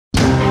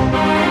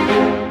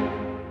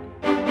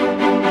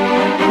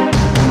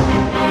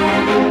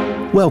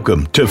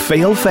Welcome to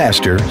Fail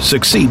Faster,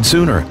 Succeed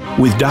Sooner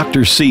with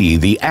Dr. C,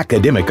 the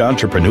academic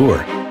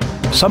entrepreneur.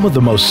 Some of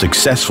the most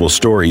successful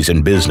stories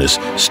in business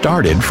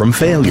started from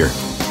failure,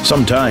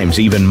 sometimes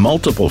even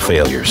multiple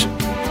failures.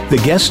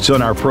 The guests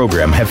on our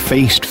program have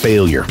faced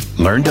failure,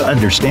 learned to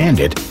understand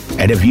it,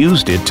 and have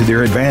used it to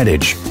their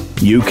advantage.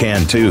 You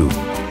can too.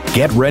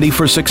 Get ready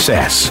for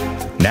success.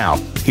 Now,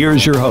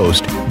 here's your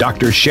host,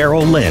 Dr.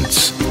 Cheryl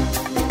Lentz.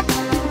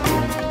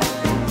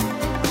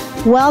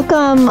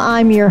 Welcome.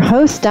 I'm your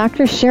host,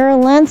 Dr.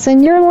 Cheryl Lentz,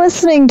 and you're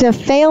listening to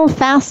Fail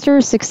Faster,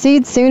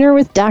 Succeed Sooner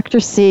with Dr.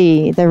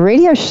 C, the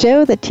radio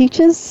show that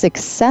teaches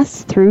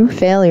success through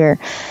failure.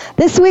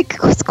 This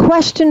week's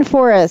question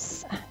for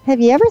us: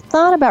 have you ever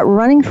thought about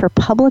running for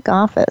public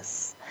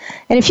office?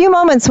 In a few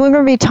moments, we're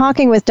going to be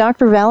talking with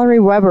Dr. Valerie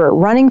Weber,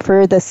 running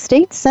for the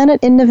State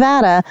Senate in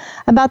Nevada,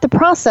 about the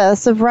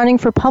process of running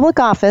for public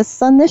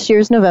office on this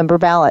year's November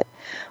ballot.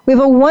 We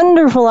have a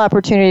wonderful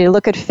opportunity to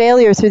look at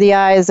failure through the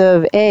eyes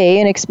of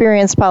an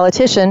experienced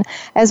politician,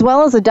 as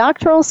well as a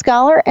doctoral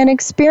scholar and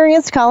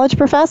experienced college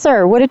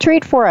professor. What a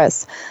treat for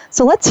us.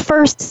 So let's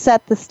first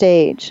set the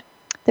stage.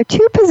 There are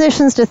two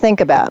positions to think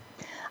about.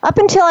 Up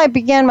until I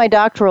began my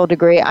doctoral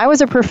degree, I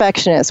was a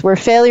perfectionist, where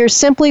failure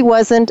simply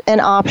wasn't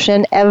an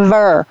option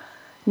ever.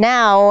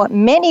 Now,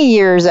 many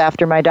years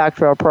after my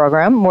doctoral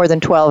program, more than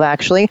 12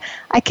 actually,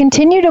 I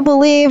continue to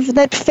believe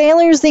that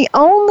failure is the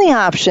only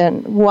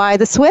option. Why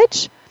the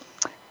switch?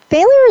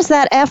 Failure is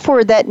that F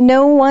word that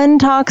no one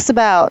talks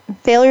about.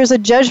 Failure is a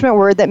judgment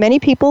word that many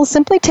people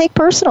simply take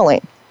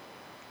personally.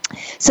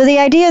 So the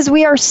idea is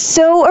we are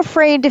so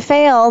afraid to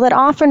fail that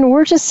often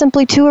we're just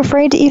simply too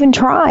afraid to even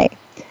try.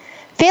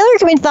 Failure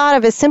can be thought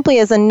of as simply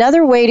as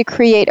another way to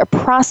create a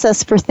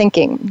process for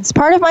thinking. As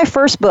part of my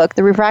first book,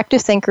 The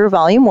Refractive Thinker,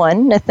 Volume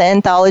 1, an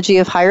anthology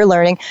of higher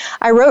learning,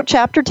 I wrote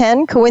Chapter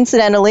 10,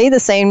 coincidentally, the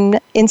same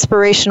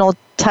inspirational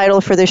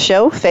title for the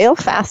show, Fail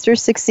Faster,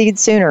 Succeed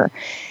Sooner.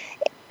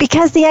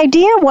 Because the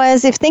idea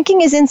was, if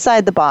thinking is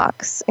inside the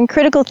box and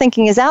critical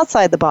thinking is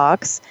outside the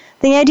box,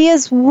 the idea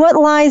is what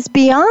lies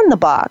beyond the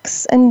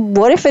box, and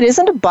what if it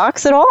isn't a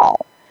box at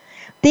all?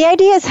 The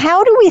idea is,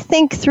 how do we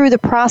think through the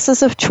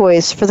process of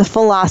choice for the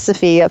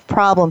philosophy of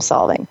problem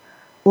solving?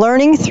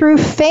 Learning through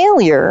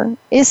failure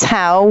is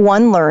how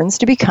one learns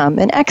to become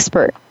an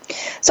expert.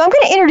 So I'm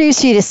going to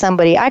introduce you to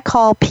somebody I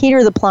call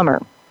Peter the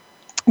Plumber.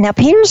 Now,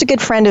 Peter's a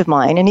good friend of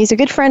mine, and he's a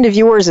good friend of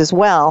yours as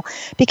well,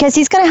 because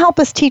he's going to help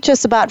us teach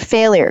us about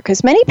failure,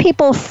 because many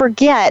people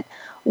forget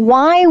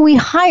why we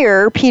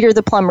hire Peter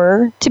the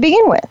Plumber to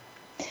begin with.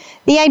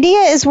 The idea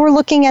is we're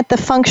looking at the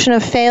function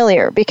of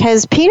failure,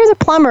 because Peter the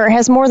Plumber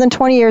has more than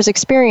 20 years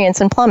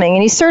experience in plumbing,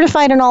 and he's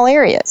certified in all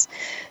areas.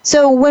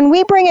 So when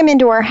we bring him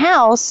into our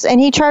house and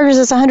he charges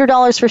us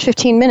 $100 for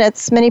 15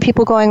 minutes, many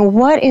people going,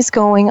 what is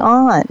going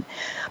on?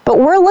 But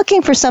we're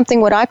looking for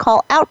something what I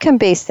call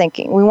outcome-based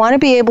thinking. We want to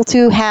be able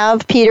to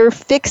have Peter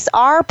fix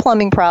our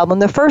plumbing problem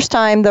the first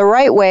time the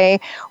right way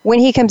when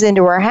he comes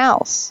into our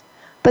house.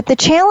 But the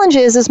challenge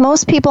is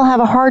most people have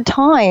a hard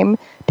time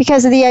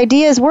because of the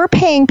idea is we're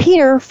paying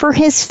Peter for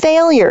his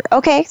failure.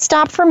 Okay,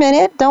 stop for a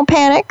minute. Don't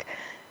panic.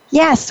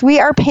 Yes, we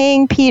are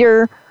paying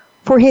Peter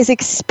for his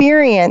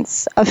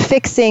experience of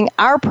fixing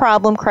our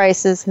problem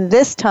crisis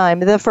this time,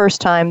 the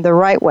first time, the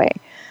right way.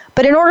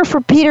 But in order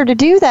for Peter to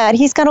do that,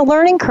 he's got a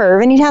learning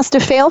curve, and he has to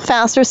fail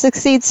faster,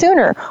 succeed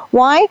sooner.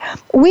 Why?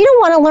 We don't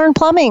want to learn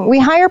plumbing. We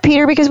hire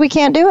Peter because we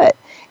can't do it.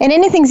 And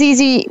anything's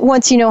easy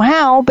once you know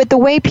how, but the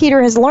way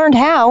Peter has learned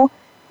how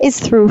is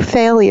through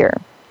failure.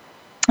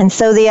 And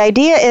so the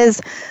idea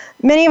is,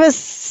 many of us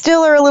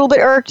still are a little bit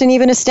irked and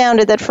even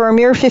astounded that for a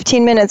mere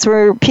 15 minutes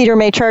where Peter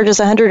may charge us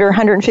 $100 or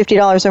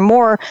 $150 or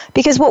more,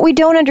 because what we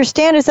don't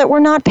understand is that we're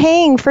not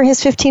paying for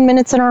his 15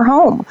 minutes in our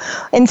home.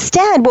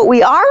 Instead, what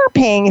we are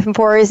paying him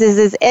for is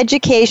his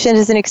education,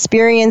 is an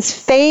experience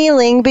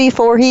failing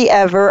before he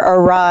ever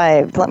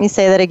arrived. Let me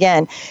say that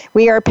again.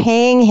 We are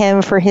paying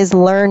him for his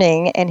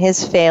learning and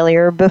his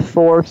failure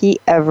before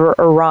he ever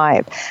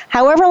arrived.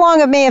 However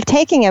long it may have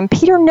taken him,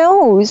 Peter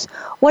knows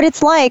what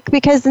it's like,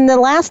 because in the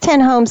last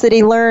 10 homes that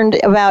he learned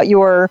about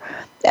your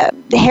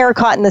hair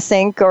caught in the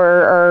sink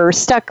or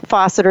stuck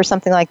faucet or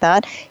something like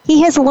that,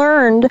 he has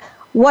learned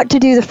what to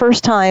do the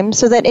first time,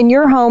 so that in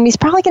your home, he's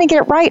probably going to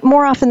get it right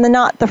more often than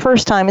not the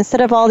first time,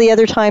 instead of all the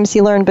other times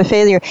he learned by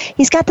failure.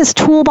 He's got this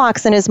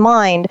toolbox in his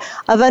mind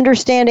of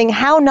understanding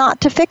how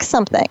not to fix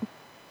something.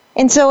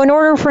 And so in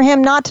order for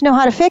him not to know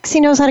how to fix, he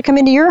knows how to come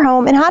into your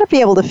home and how to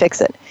be able to fix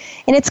it.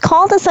 And it's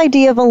called this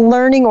idea of a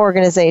learning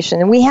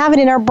organization. And we have it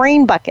in our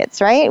brain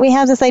buckets, right? We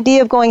have this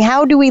idea of going,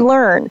 how do we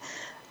learn?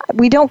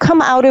 We don't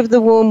come out of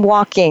the womb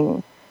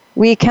walking.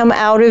 We come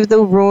out of the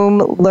room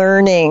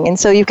learning. And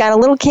so you've got a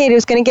little kid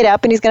who's going to get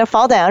up and he's going to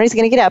fall down. He's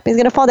going to get up, he's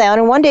going to fall down.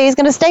 And one day he's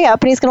going to stay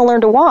up and he's going to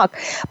learn to walk.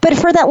 But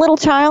for that little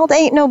child,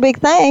 ain't no big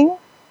thing.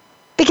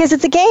 Because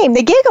it's a game.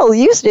 They giggle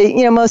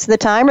usually, most of the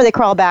time, or they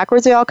crawl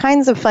backwards, or all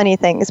kinds of funny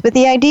things. But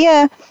the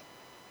idea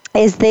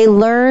is they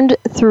learned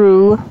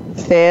through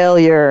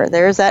failure.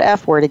 There's that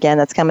F word again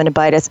that's coming to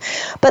bite us.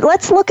 But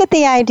let's look at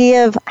the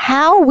idea of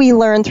how we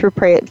learn through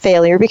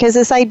failure, because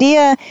this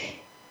idea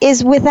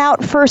is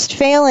without first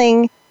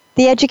failing,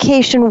 the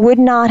education would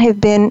not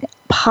have been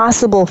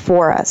possible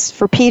for us,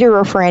 for Peter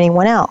or for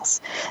anyone else.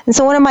 And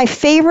so one of my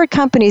favorite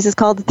companies is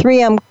called the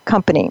 3M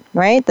Company,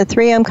 right? The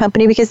 3M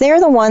Company, because they're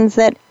the ones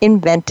that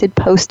invented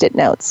Post-it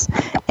notes.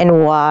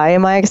 And why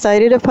am I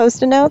excited of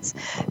Post-it notes?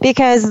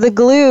 Because the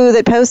glue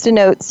that Post-it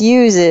notes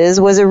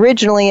uses was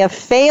originally a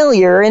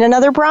failure in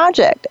another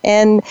project.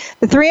 And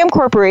the 3M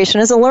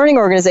Corporation is a learning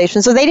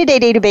organization, so they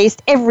did database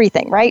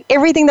everything, right?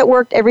 Everything that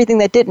worked, everything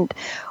that didn't.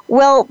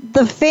 Well,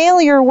 the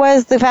failure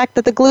was the fact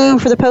that the glue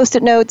for the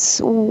Post-it notes,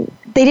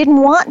 they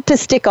didn't want to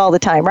stick all the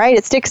time, right?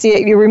 It sticks,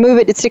 you remove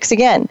it, it sticks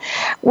again.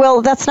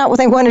 Well, that's not what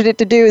they wanted it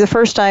to do the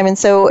first time. And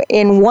so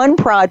in one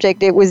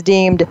project, it was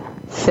deemed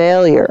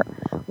failure.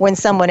 When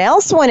someone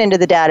else went into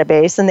the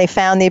database and they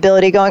found the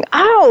ability going,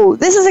 oh,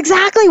 this is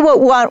exactly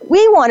what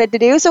we wanted to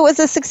do. So it was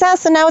a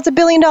success, and now it's $1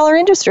 billion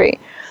industry.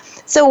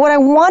 So what I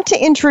want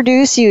to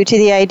introduce you to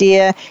the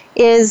idea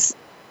is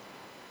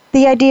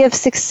the idea of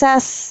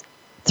success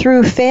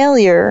through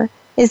failure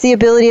is the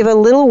ability of a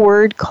little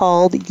word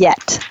called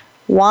yet.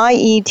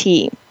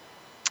 Y-E-T.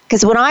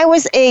 Because when I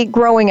was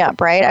growing up,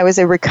 right, I was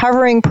a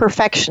recovering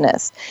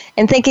perfectionist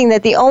and thinking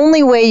that the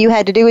only way you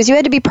had to do is you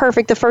had to be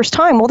perfect the first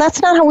time. Well,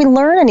 that's not how we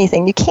learn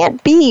anything. You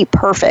can't be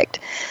perfect.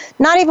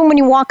 Not even when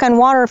you walk on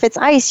water, if it's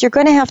ice, you're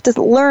going to have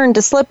to learn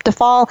to slip, to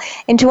fall,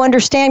 and to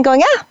understand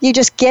going, you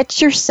just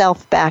get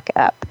yourself back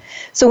up.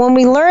 So when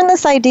we learn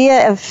this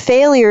idea of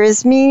failure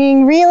is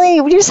meaning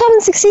really, we just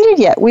haven't succeeded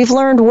yet. We've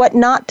learned what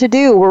not to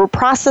do. We're a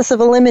process of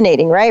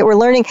eliminating, right? We're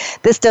learning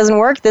this doesn't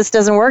work, this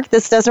doesn't work,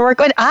 this doesn't work,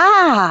 but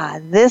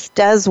this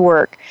does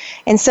work.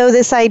 And so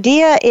this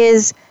idea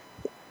is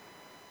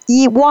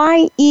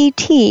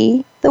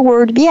Y-E-T, the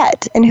word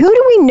yet. And who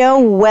do we know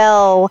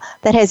well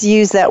that has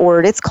used that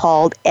word? It's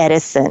called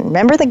Edison.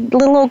 Remember the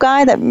little old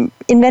guy that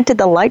invented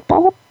the light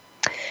bulb?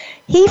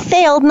 He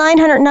failed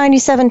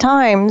 997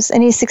 times,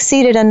 and he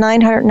succeeded on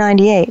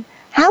 998.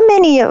 How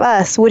many of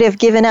us would have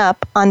given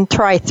up on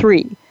try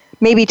 3?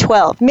 Maybe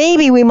 12.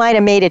 Maybe we might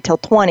have made it till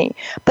 20.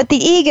 But the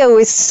ego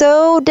is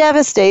so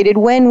devastated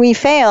when we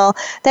fail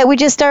that we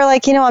just are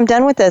like, I'm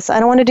done with this. I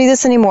don't want to do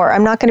this anymore.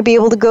 I'm not going to be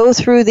able to go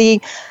through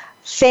the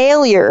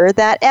failure,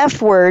 that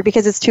F word,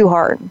 because it's too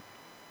hard.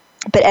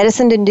 But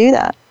Edison didn't do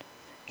that.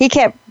 He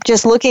kept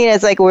just looking at it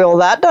as like, well,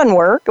 that doesn't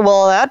work.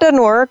 Well, that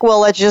doesn't work. Well,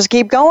 let's just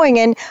keep going.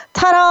 And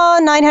ta-da,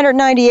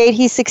 998,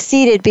 he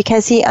succeeded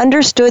because he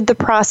understood the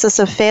process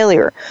of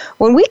failure.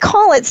 When we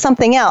call it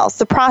something else,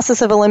 the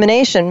process of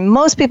elimination,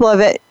 most people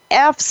have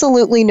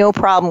absolutely no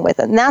problem with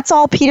it. And that's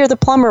all Peter the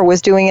plumber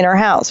was doing in our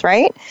house,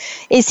 right?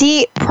 Is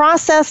he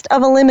processed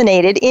of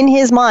eliminated in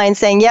his mind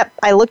saying, yep,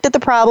 I looked at the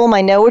problem.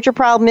 I know what your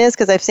problem is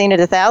because I've seen it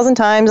 1,000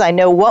 times. I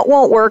know what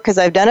won't work because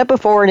I've done it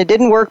before and it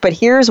didn't work, but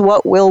here's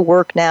what will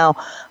work now,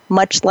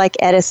 much like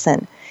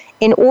Edison.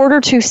 In order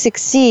to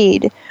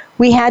succeed,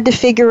 we had to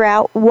figure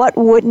out what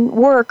wouldn't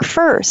work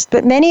first.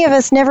 But many of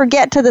us never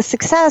get to the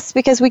success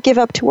because we give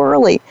up too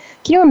early.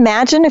 Can you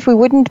imagine if we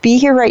wouldn't be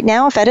here right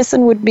now, if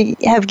Edison would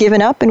have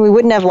given up and we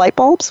wouldn't have light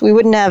bulbs, we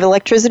wouldn't have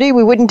electricity,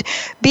 we wouldn't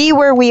be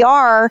where we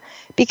are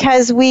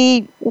because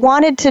we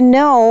wanted to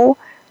know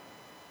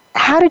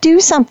how to do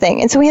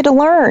something. And so we had to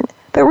learn.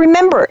 But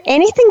remember,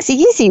 anything's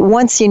easy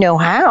once you know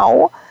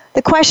how.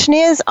 The question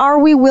is, are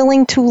we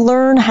willing to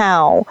learn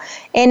how?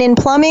 And in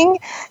plumbing,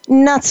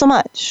 not so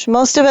much.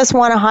 Most of us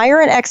want to hire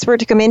an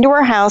expert to come into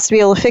our house to be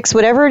able to fix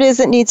whatever it is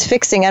that needs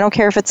fixing. I don't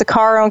care if it's a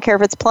car, I don't care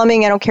if it's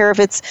plumbing, I don't care if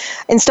it's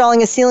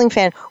installing a ceiling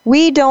fan.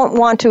 We don't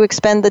want to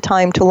expend the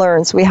time to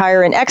learn. So we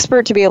hire an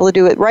expert to be able to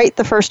do it right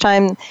the first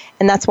time,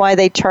 and that's why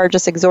they charge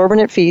us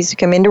exorbitant fees to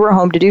come into our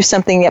home to do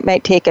something that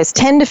might take us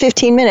 10 to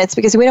 15 minutes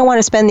because we don't want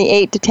to spend the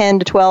 8 to 10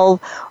 to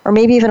 12 or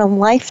maybe even a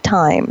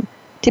lifetime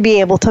to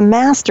be able to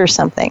master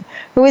something.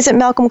 Who is it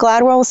Malcolm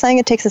Gladwell was saying?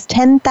 It takes us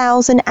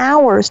 10,000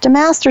 hours to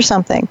master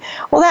something.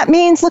 Well, that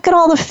means look at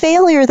all the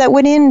failure that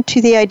went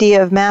into the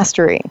idea of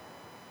mastery.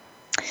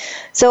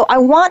 So I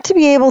want to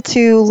be able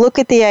to look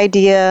at the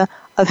idea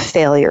of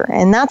failure,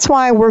 and that's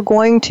why we're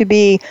going to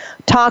be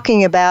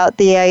talking about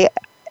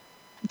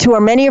to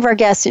many of our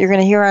guests that you're going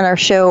to hear on our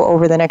show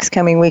over the next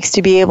coming weeks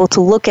to be able to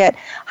look at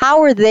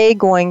how are they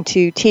going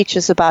to teach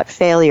us about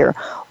failure?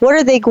 What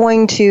are they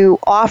going to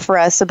offer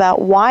us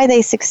about why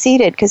they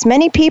succeeded? Because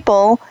many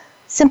people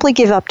simply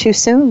give up too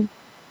soon.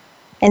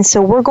 And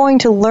so we're going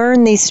to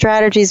learn these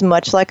strategies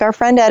much like our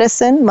friend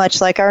Edison,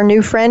 much like our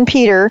new friend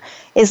Peter,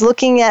 is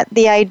looking at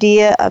the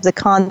idea of the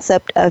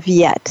concept of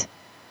yet,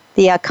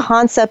 the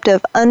concept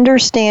of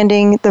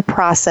understanding the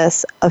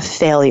process of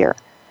failure.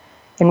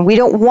 And we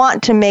don't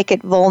want to make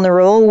it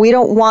vulnerable. We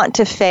don't want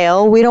to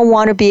fail. We don't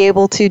want to be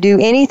able to do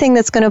anything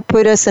that's going to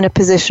put us in a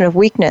position of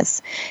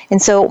weakness. And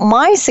so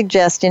my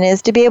suggestion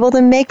is to be able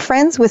to make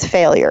friends with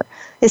failure,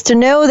 is to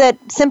know that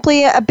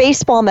simply a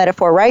baseball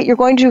metaphor, right? You're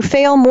going to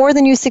fail more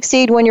than you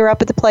succeed when you're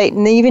up at the plate.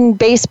 And even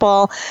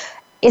baseball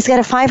it's got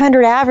a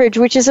 500 average,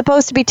 which is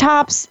supposed to be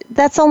tops.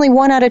 That's only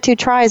 1 out of 2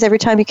 tries every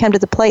time you come to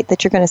the plate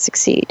that you're going to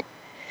succeed.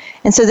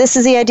 And so this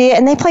is the idea.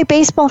 And they play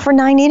baseball for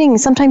 9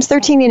 innings, sometimes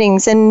 13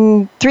 innings,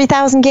 and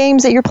 3,000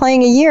 games that you're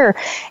playing a year.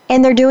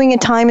 And they're doing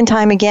it time and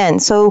time again.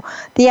 So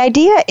the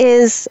idea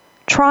is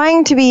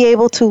trying to be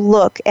able to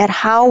look at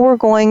how we're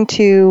going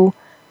to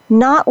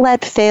not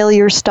let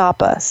failure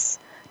stop us.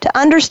 To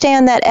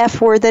understand that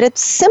F word, that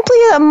it's simply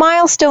a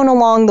milestone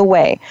along the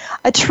way,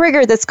 a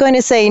trigger that's going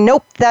to say,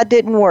 nope, that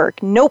didn't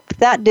work. Nope,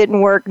 that didn't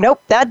work. Nope,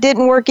 that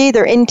didn't work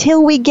either,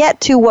 until we get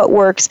to what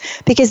works,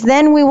 because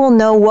then we will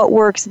know what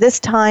works this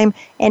time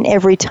and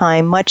every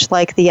time, much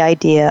like the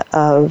idea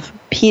of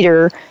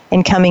Peter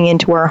and coming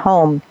into our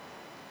home.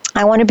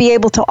 I want to be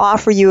able to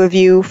offer you a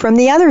view from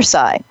the other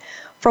side,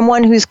 from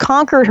one who's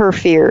conquered her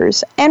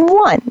fears and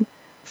won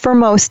for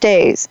most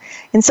days.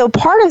 And so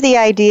part of the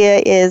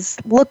idea is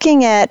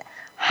looking at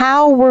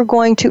how we're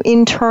going to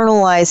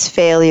internalize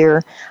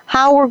failure,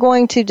 how we're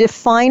going to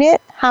define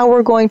it, how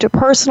we're going to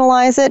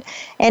personalize it,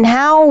 and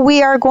how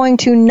we are going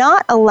to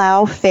not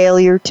allow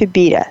failure to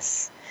beat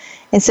us.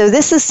 And so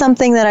this is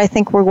something that I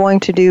think we're going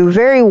to do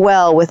very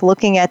well with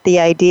looking at the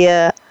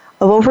idea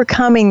of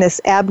overcoming this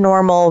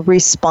abnormal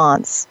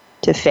response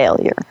to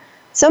failure.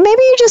 So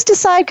maybe you just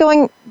decide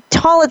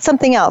call it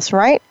something else,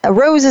 right? A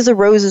rose is a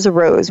rose is a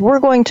rose. We're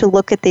going to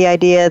look at the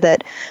idea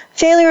that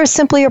failure is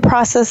simply a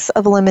process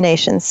of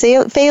elimination.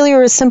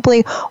 Failure is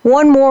simply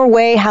one more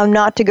way how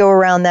not to go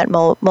around that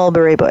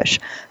mulberry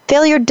bush.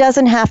 Failure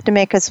doesn't have to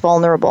make us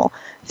vulnerable.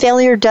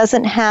 Failure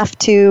doesn't have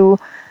to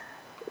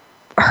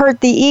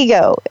hurt the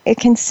ego. It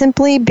can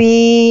simply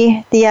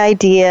be the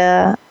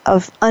idea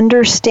of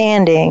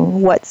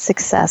understanding what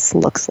success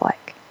looks like.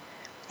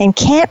 And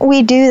can't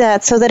we do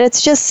that so that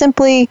it's just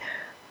simply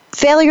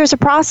failure is a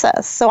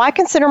process? So I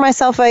consider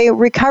myself a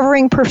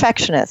recovering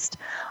perfectionist.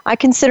 I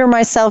consider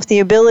myself the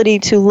ability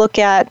to look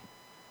at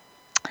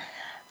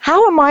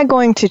how am I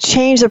going to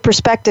change the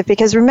perspective?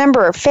 Because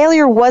remember,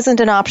 failure wasn't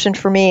an option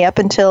for me up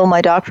until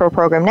my doctoral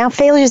program. Now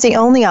failure is the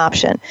only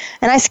option.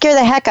 And I scare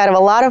the heck out of a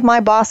lot of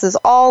my bosses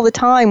all the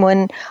time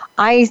when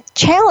I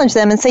challenge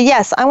them and say,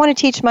 yes, I want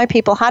to teach my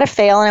people how to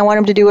fail, and I want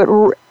them to do it,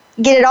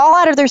 get it all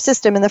out of their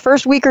system in the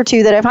first week or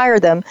two that I've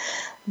hired them.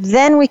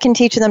 Then we can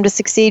teach them to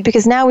succeed,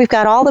 because now we've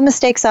got all the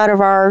mistakes out of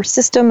our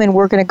system and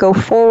we're going to go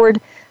forward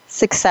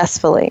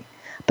successfully.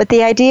 But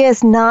the idea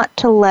is not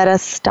to let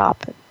us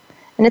stop it.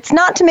 And it's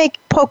not to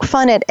poke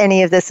fun at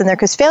any of this in there,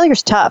 because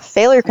failure's tough.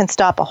 Failure can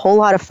stop a whole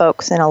lot of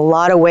folks in a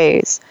lot of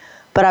ways.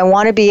 But I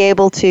want to be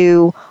able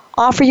to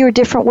offer you a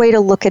different way to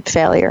look at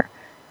failure,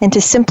 and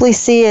to simply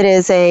see it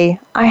as I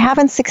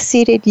haven't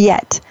succeeded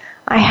yet.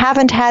 I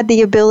haven't had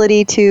the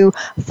ability to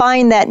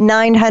find that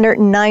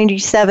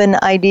 997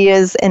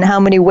 ideas and how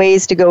many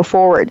ways to go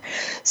forward.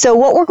 So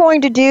what we're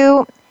going to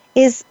do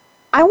is,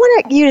 I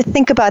want you to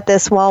think about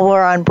this while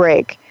we're on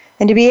break,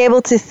 and to be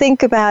able to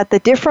think about the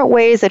different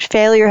ways that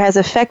failure has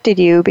affected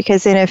you,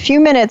 because in a few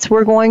minutes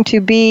we're going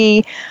to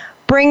be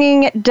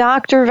bringing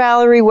Dr.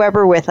 Valerie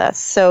Weber with us.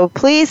 So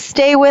please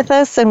stay with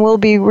us, and we'll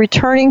be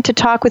returning to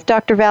talk with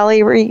Dr.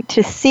 Valerie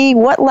to see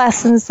what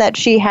lessons that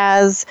she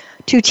has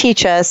to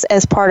teach us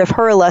as part of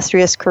her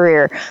illustrious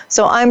career.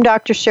 So I'm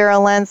Dr.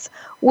 Cheryl Lentz.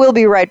 We'll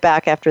be right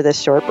back after this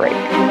short break.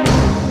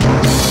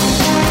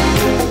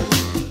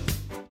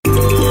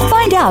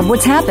 Find out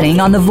what's happening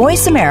on the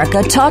Voice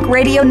America Talk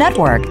Radio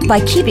Network by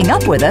keeping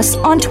up with us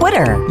on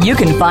Twitter. You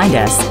can find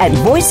us at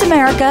Voice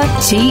America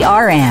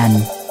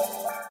TRN.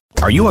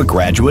 Are you a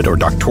graduate or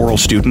doctoral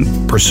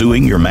student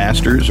pursuing your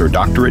master's or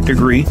doctorate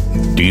degree?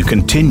 Do you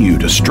continue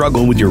to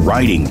struggle with your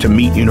writing to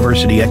meet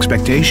university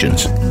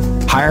expectations?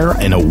 Hire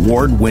an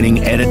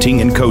award-winning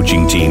editing and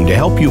coaching team to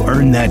help you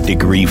earn that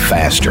degree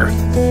faster.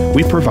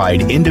 We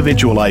provide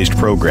individualized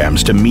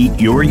programs to meet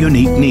your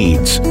unique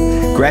needs.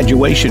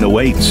 Graduation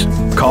awaits.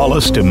 Call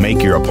us to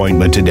make your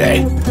appointment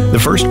today. The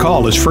first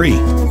call is free.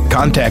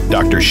 Contact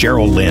Dr.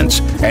 Cheryl Lentz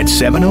at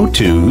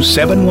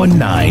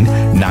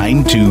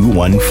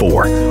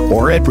 702-719-9214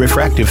 or at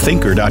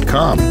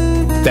refractivethinker.com.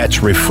 That's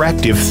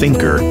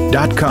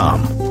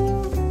refractivethinker.com.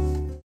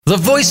 The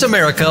Voice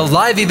America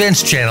Live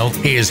Events channel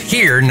is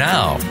here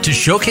now to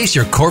showcase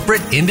your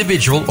corporate,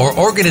 individual, or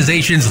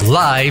organization's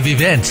live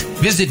event.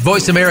 Visit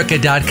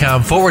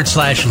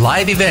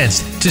voiceamerica.com/live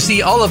events to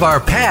see all of our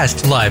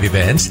past live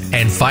events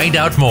and find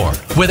out more.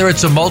 Whether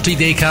it's a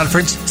multi-day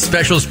conference,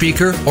 special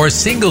speaker, or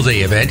single-day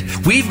event,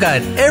 we've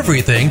got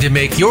everything to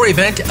make your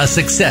event a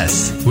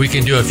success. We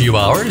can do a few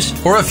hours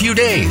or a few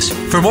days.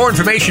 For more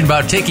information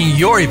about taking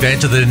your event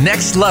to the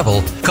next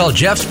level, call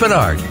Jeff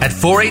Spinard at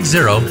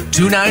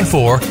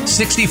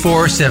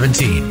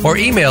 480-294-6417 or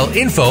email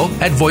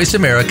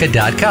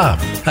info@voiceamerica.com.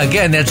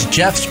 Again, that's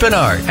Jeff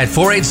Spinard at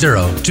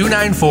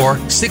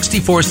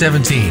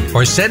 480-294-6417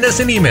 or send us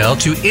an email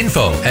to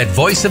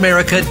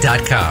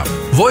info@voiceamerica.com.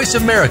 Voice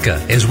America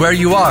is where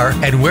you are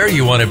and where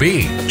you want to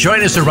be.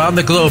 Join us around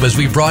the globe as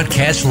we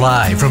broadcast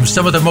live from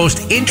some of the most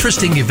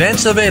interesting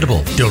events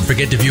available. Don't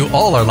forget to view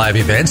all our live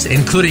events,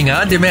 including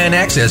on-demand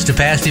access to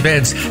past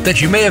events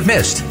that you may have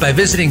missed by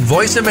visiting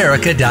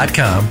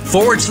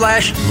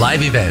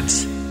voiceamerica.com/live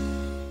events.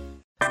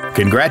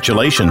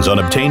 Congratulations on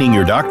obtaining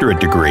your doctorate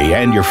degree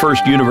and your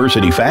first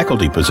university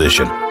faculty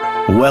position.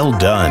 Well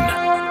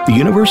done. The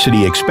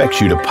university expects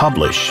you to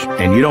publish,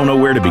 and you don't know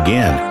where to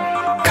begin.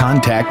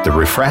 Contact the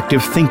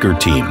Refractive Thinker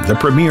team, the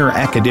premier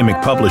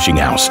academic publishing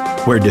house,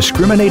 where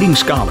discriminating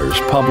scholars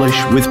publish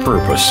with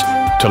purpose.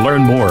 To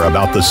learn more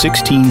about the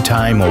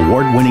 16-time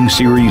award-winning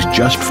series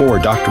just for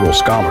doctoral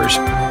scholars,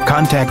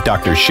 contact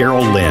Dr.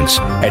 Cheryl Lentz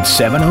at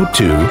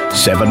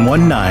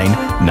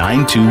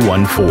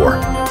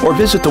 702-719-9214 or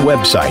visit the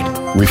website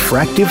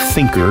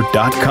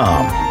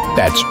refractivethinker.com.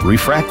 That's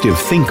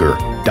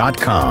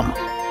refractivethinker.com.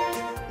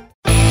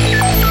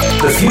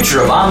 The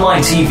future of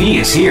online TV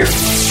is here.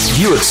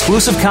 View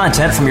exclusive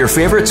content from your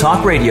favorite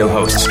talk radio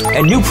hosts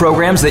and new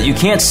programs that you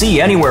can't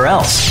see anywhere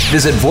else.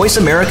 Visit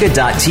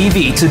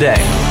voiceamerica.tv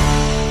today.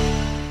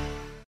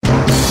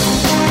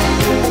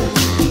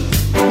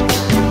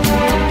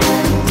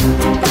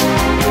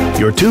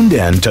 You're tuned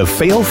in to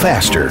Fail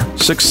Faster,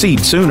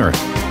 Succeed Sooner.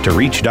 To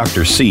reach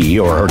Dr. C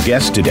or her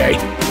guest today,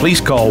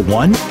 please call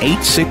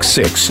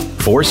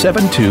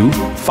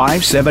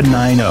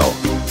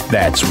 1-866-472-5790.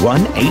 That's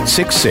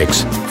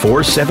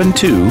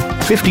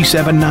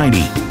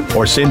 1-866-472-5790.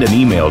 Or send an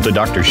email to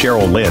Dr.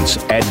 Cheryl Lentz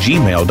at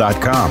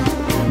gmail.com.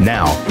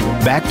 Now,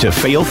 back to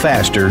Fail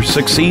Faster,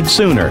 Succeed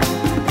Sooner.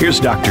 Here's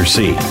Dr.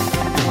 C.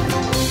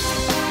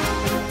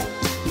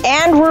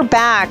 And we're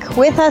back.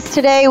 With us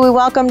today, we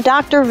welcome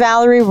Dr.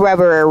 Valerie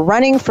Weber,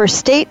 running for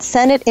State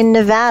Senate in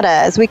Nevada,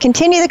 as we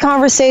continue the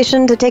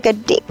conversation to take a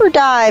deeper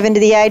dive into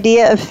the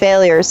idea of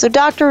failure. So,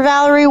 Dr.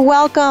 Valerie,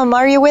 welcome.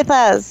 Are you with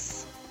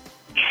us?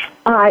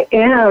 I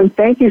am.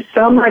 Thank you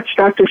so much,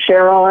 Dr.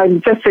 Cheryl.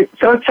 I'm just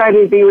so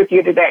excited to be with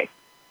you today.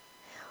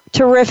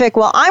 Terrific.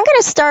 Well, I'm going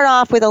to start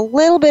off with a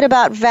little bit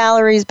about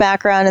Valerie's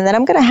background, and then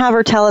I'm going to have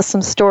her tell us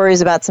some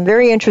stories about some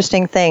very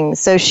interesting things.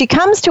 So she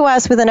comes to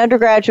us with an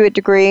undergraduate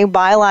degree,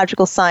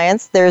 biological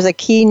science. There's a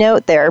key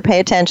note there. Pay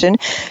attention.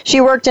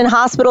 She worked in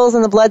hospitals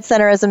and the blood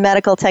center as a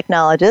medical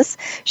technologist.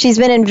 She's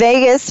been in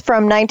Vegas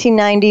from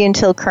 1990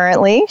 until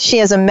currently. She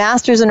has a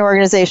master's in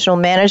organizational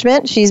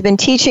management. She's been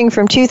teaching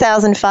from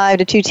 2005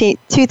 to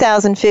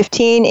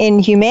 2015 in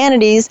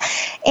humanities,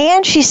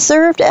 and she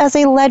served as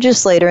a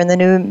legislator in the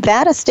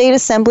Nevada State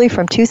Assembly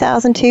from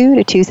 2002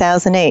 to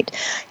 2008.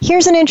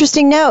 Here's an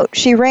interesting note.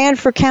 She ran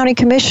for county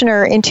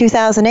commissioner in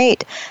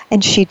 2008,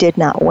 and she did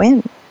not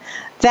win.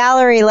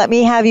 Valerie, let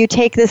me have you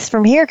take this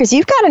from here, because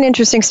you've got an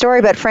interesting story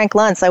about Frank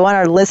Luntz I want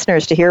our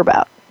listeners to hear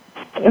about.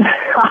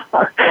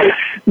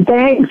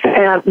 Thanks.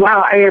 And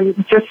wow, I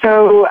am just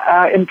so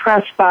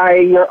impressed by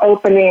your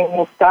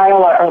opening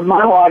dialogue or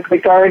monologue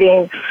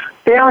regarding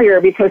failure,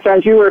 because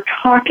as you were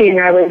talking,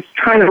 I was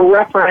trying to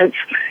reference,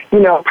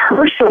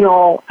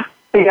 personal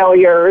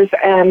failures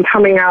and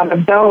coming out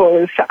of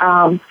those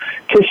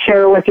to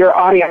share with your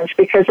audience,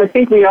 because I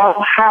think we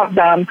all have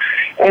them,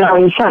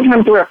 and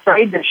sometimes we're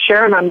afraid to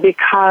share them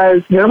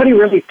because nobody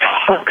really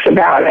talks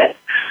about it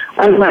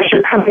unless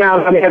you're coming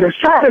out on the other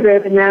side of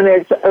it, and then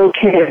it's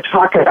okay to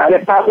talk about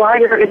it. But while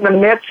you're in the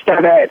midst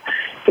of it,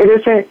 it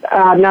isn't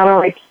not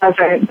only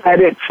pleasant, but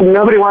it's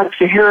nobody wants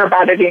to hear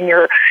about it in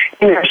your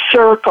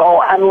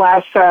circle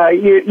unless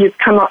you've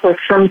come up with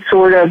some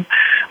sort of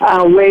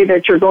way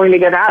that you're going to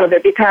get out of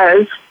it.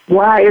 Because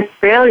why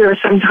failure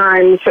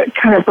sometimes it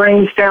kind of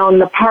brings down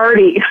the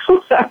party,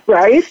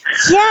 right?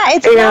 Yeah,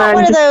 it's not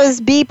one of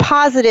those be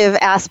positive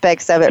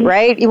aspects of it,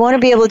 right? You want to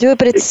be able to do it,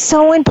 but it's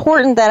so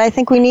important that I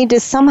think we need to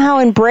somehow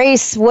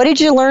embrace what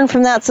did you learn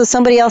from that so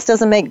somebody else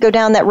doesn't go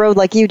down that road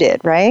like you did,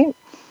 right?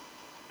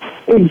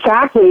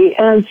 Exactly.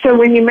 And so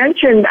when you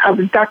mentioned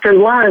Dr.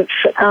 Luntz,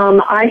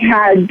 I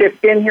had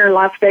been here in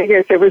Las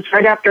Vegas. It was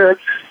right after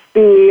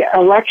the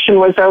election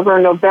was over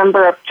in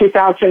November of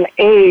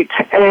 2008,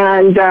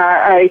 and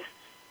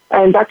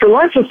Dr.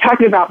 Luntz was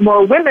talking about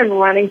more women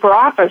running for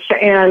office.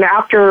 And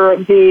after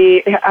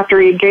he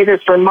gave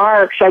his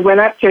remarks, I went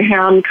up to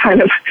him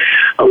kind of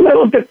a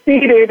little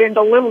defeated and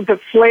a little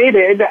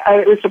deflated.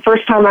 It was the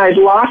first time I'd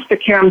lost a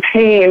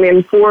campaign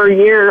in 4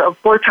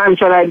 times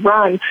that I'd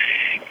run.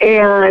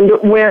 And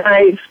when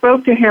I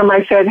spoke to him,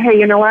 I said, hey,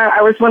 you know what?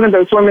 I was one of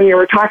those women you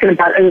were talking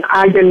about, and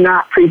I did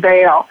not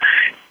prevail.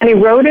 And he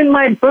wrote in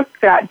my book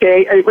that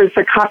day, it was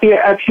a copy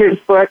of his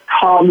book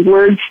called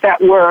Words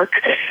That Work.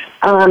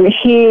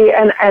 He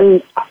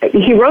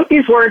wrote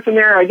these words in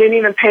there. I didn't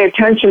even pay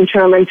attention to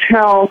them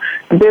until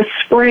this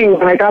spring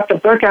when I got the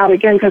book out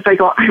again, because I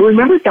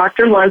remember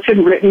Dr. Luntz had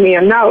written me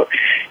a note.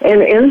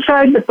 And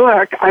inside the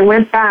book, I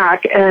went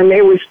back, and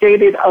it was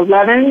dated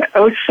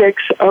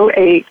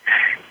 11/06/08.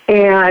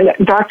 And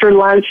Dr.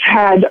 Luntz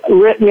had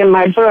written in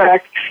my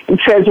book, it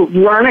says,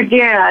 run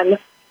again,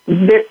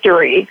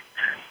 victory.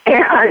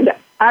 And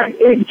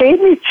it gave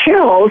me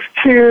chills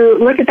to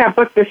look at that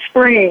book this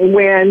spring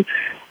when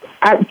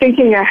I'm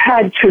thinking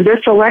ahead to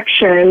this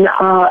election,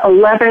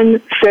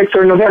 11/6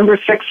 or November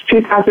 6,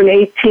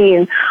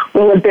 2018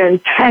 will have been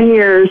 10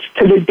 years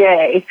to the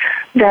day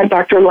that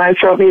Dr.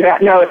 Luntz wrote me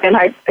that note. And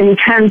I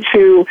intend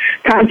to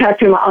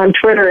contact him on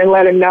Twitter and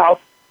let him know.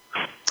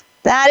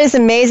 That is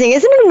amazing.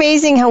 Isn't it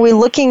amazing how we're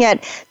looking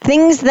at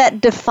things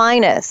that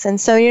define us? And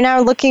so you're now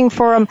looking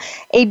for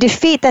a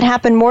defeat that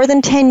happened more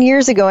than 10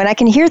 years ago. And I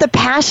can hear the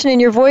passion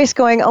in your voice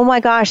going, oh my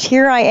gosh,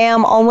 here I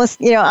am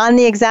almost, on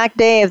the exact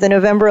day of the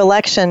November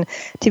election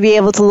to be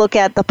able to look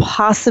at the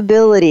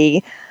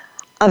possibility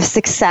of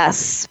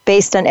success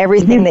based on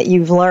everything that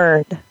you've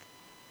learned.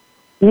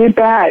 You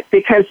bet.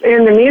 Because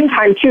in the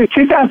meantime, too,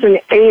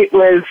 2008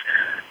 was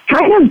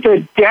kind of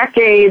the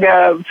decade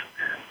of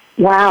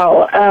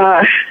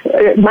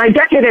my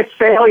decade of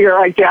failure,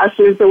 I guess,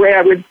 is the way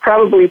I would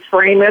probably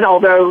frame it,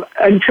 although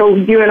until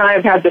you and I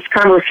have had this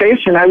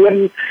conversation, I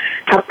wouldn't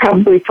have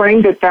probably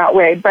framed it that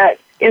way. But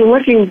in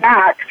looking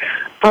back,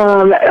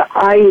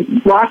 I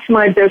lost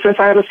my business.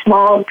 I have a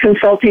small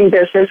consulting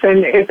business,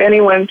 and if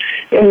anyone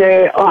in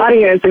the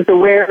audience is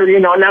aware,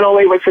 not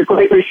only was the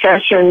Great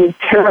Recession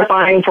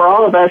terrifying for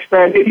all of us,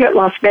 but it hit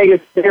Las Vegas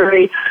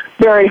very,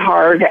 very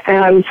hard.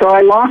 And so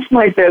I lost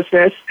my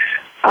business.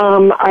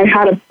 I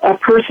had a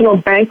personal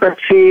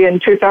bankruptcy in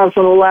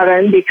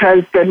 2011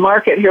 because the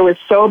market here was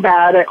so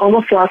bad. I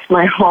almost lost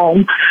my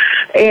home.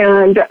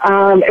 And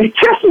it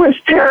just was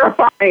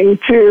terrifying,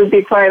 to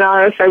be quite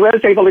honest. I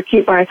was able to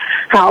keep my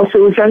house. It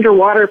was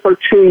underwater for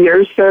 2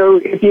 years. So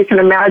if you can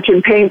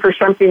imagine paying for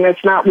something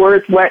that's not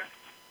worth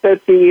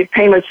the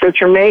payments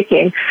that you're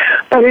making.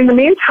 But in the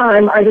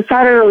meantime, I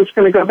decided I was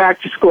going to go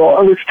back to school.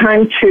 It was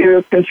time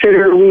to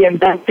consider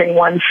reinventing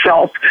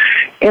oneself.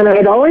 And I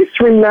had always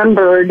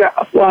remembered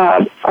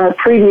our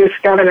previous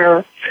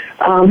governor,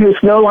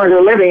 who's no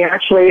longer living,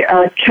 actually,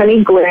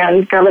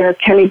 Governor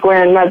Kenny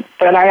Gwinn,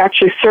 that I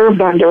actually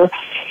served under.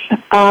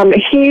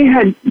 He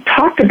had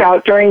talked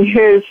about during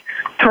his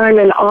time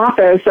in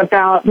office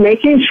about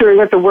making sure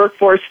that the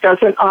workforce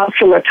doesn't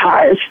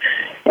obsoletize.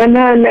 And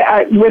then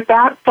with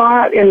that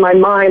thought in my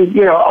mind,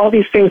 all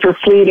these things are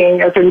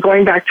fleeting as I'm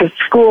going back to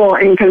school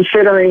and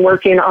considering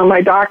working on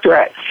my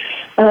doctorate.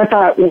 And I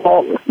thought,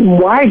 well,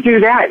 why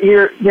do that?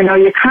 You're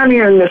kind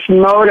of in this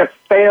mode of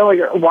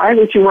failure. Why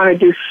would you want to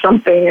do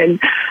something? And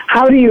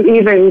how do you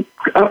even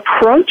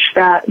approach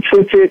that,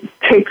 since it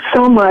takes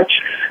so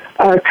much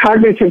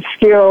cognitive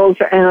skills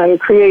and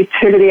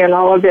creativity and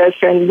all of this?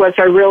 And was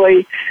I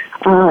really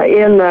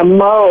in the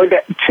mode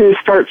to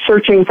start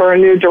searching for a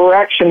new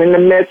direction in the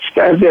midst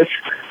of this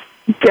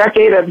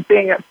decade of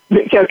being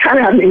kind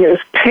of having this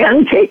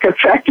pancake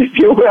effect, if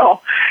you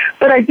will?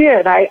 But I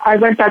did. I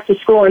went back to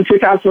school in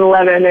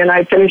 2011 and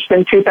I finished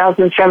in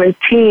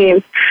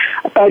 2017.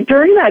 But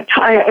during that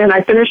time, and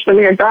I finished,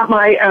 I got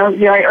I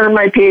earned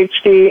my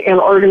PhD in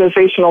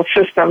organizational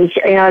systems.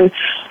 And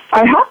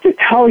I have to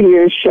tell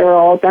you,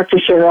 Dr.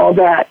 Cheryl,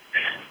 that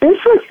this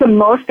was the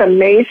most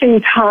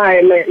amazing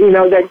time,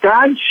 that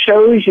God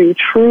shows you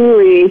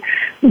truly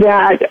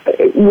that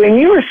when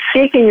you are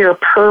seeking your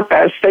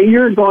purpose, that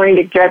you're going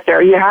to get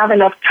there. You have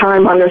enough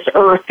time on this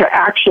earth to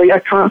actually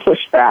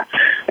accomplish that.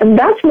 And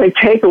that's my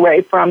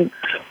takeaway from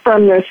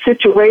the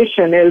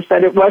situation, is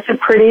that it wasn't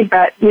pretty,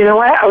 but you know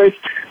what? I was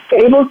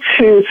able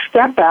to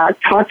step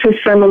back, talk to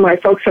some of my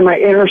folks in my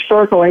inner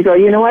circle and go,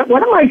 you know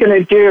what am I going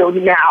to do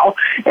now,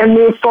 and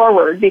move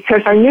forward?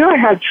 Because I knew I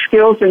had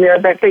skills in there,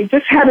 but they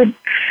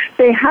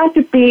had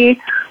to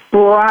be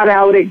brought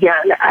out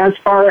again as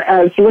far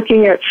as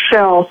looking at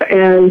self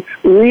and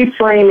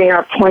reframing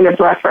our point of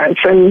reference.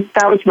 And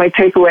that was my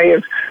takeaway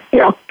of,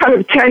 kind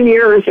of 10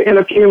 years in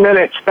a few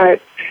minutes. But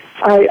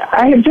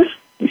I had just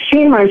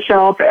seen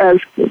myself as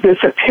this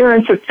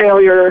appearance of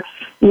failure,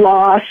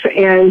 loss,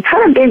 and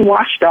kind of being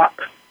washed up.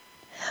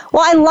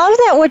 Well, I love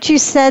that what you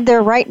said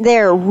there, right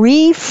there,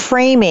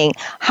 reframing.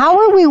 How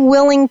are we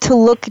willing to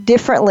look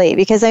differently?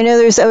 Because I know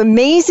there's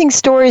amazing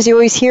stories you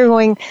always hear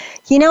going,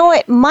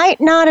 it might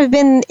not have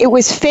been, it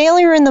was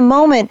failure in the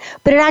moment,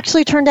 but it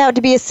actually turned out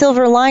to be a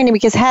silver lining,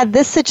 because had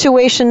this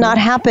situation not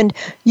happened,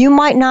 you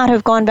might not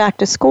have gone back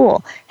to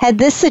school. Had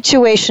this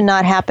situation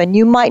not happened,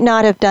 you might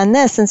not have done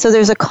this. And so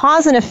there's a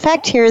cause and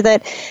effect here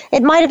that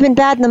it might have been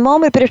bad in the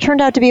moment, but it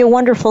turned out to be a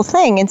wonderful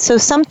thing. And so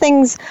some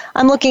things,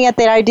 I'm looking at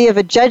that idea of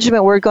a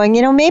judgment where going,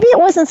 maybe it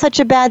wasn't such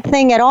a bad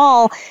thing at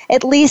all.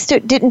 At least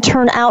it didn't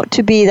turn out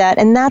to be that.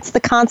 And that's the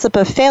concept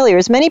of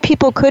failures. Many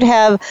people could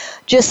have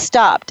just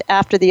stopped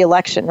after the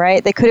election,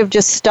 right? They could have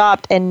just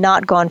stopped and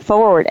not gone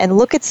forward. And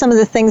look at some of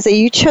the things that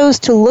you chose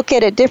to look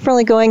at it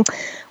differently, going,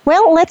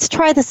 well, let's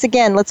try this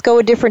again. Let's go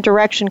a different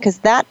direction, because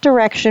that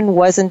direction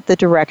wasn't the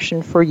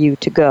direction for you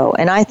to go.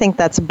 And I think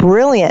that's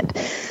brilliant.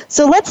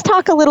 So let's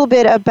talk a little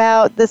bit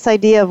about this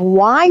idea of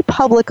why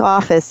public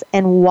office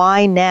and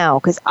why now,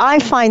 because I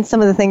find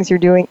some of the things you're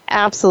doing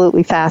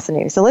absolutely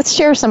fascinating. So let's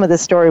share some of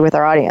this story with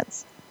our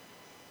audience.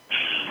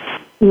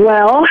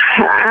 Well,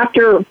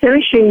 after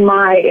finishing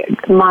my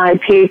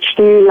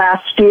PhD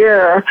last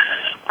year,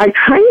 I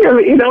kind of,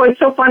 it's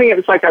so funny. It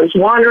was like I was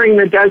wandering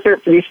the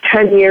desert for these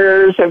 10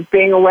 years of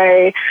being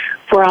away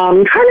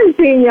from kind of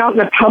being out in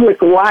the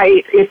public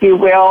light, if you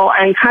will,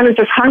 and kind of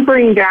just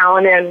hunkering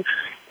down and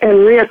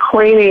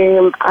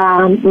reacquainting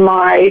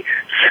my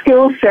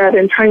skill set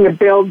and trying to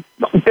build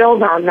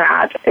build on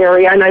that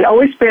area. And I'd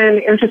always been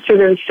interested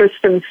in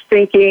systems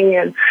thinking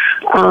and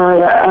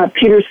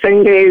Peter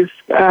Senge's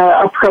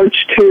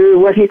approach to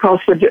what he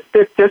calls the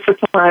fifth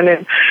discipline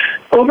and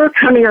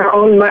overcoming our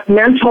own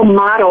mental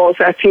models,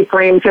 as he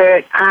frames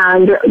it,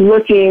 and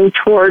looking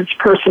towards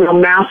personal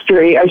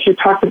mastery, as you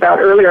talked about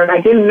earlier. And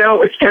I didn't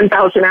know it was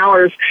 10,000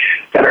 hours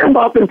that are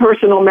involved in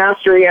personal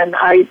mastery, and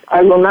I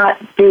will not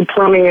do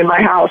plumbing in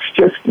my house,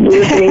 just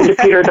listening to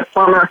Peter the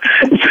plumber.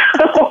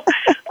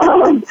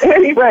 So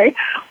anyway,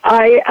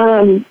 I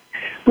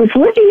was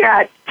looking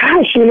at,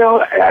 gosh,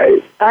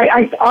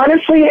 I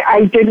honestly,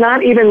 I did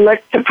not even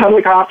look to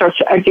public office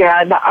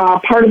again.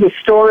 Part of the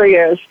story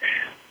is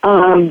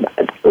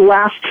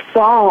last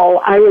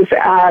fall, I was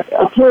at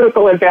a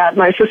political event.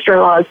 My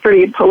sister-in-law is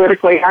pretty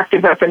politically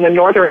active up in the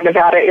northern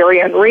Nevada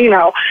area in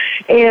Reno.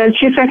 And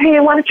she said, hey,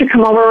 why don't you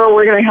come over?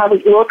 We're going to have a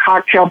little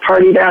cocktail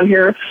party down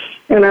here.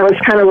 And I was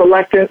kind of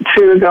reluctant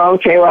to go,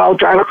 okay, well, I'll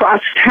drive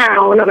across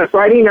town on a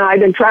Friday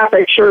night in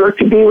traffic, sure,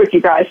 to be with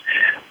you guys.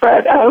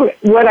 But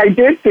what I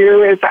did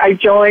do is I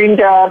joined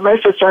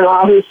my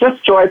sister-in-law, who's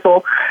just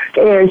joyful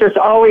and just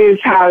always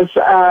has,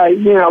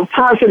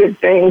 positive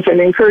things and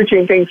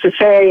encouraging things to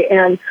say.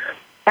 And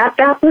at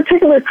that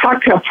particular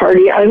cocktail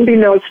party,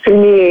 unbeknownst to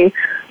me,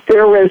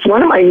 there was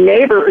one of my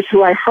neighbors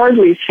who I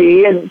hardly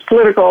see, and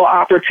political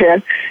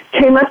operative,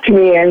 came up to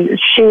me and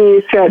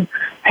she said,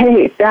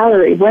 hey,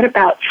 Valerie, what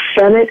about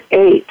Senate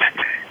 8?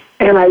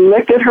 And I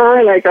looked at her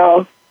and I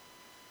go,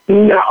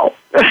 no,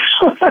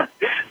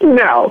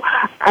 no.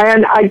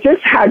 And I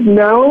just had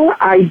no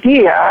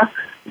idea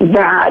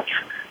that,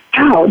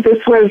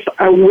 this was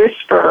a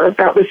whisper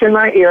that was in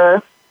my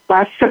ear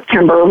last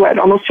September,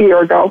 almost a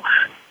year ago,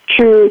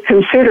 to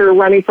consider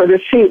running for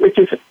the seat, which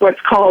is what's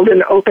called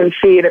an open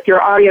seat. If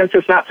your audience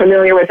is not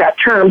familiar with that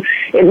term,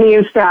 it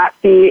means that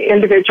the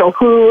individual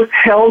who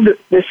held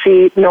the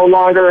seat no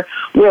longer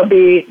will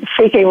be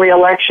seeking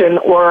re-election,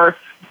 or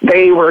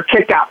they were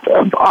kicked out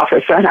of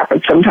office. That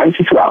happens sometimes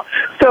as well.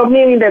 So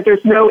meaning that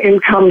there's no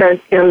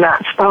incumbent in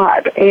that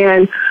spot.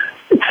 And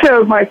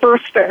so my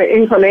first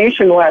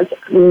inclination was,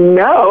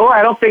 no,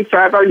 I don't think so.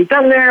 I've already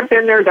been there,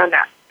 done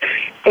that.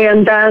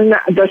 And then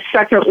the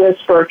second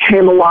whisper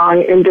came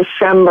along in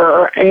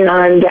December,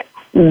 and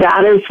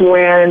that is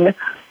when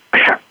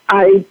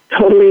I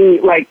totally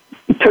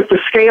took the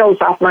scales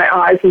off my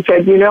eyes and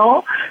said,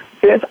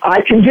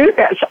 I can do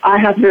this. I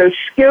have the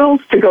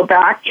skills to go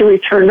back to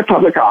return to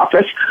public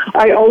office.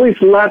 I always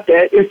loved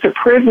it. It's a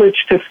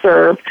privilege to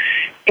serve.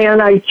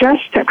 And I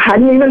just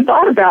hadn't even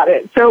thought about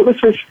it. So it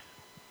was this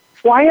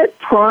quiet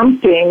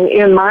prompting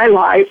in my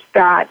life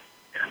that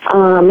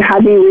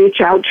had me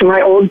reach out to my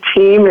old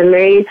team, and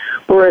they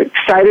were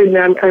excited.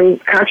 And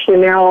I'm actually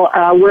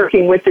now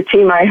working with the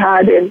team I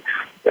had in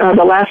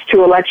the last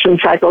two election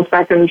cycles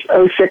back in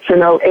 06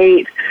 and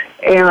 08.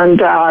 And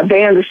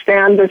they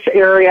understand this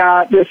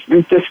area, this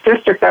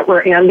district that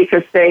we're in,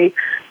 because they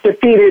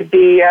defeated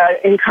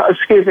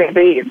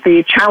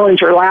the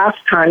challenger last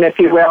time, if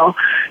you will,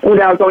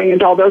 without going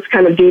into all those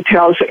kind of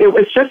details. It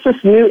was just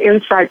this new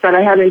insight that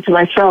I had into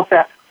myself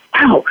that,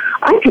 wow,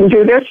 I can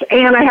do this,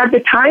 and I had the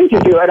time to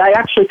do it. I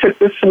actually took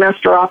this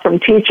semester off from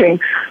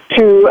teaching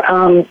to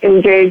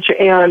engage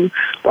in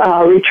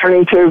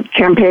returning to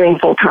campaigning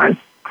full-time.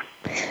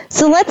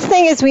 So let's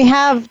think, as we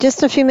have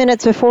just a few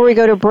minutes before we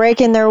go to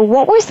break in there,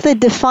 what was the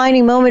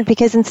defining moment?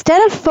 Because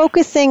instead of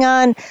focusing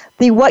on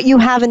what you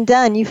haven't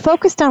done, you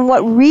focused on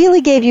what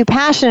really gave you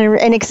passion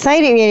and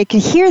exciting, and you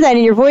could hear that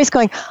in your voice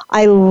going,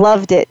 I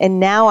loved it, and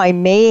now I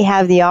may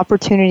have the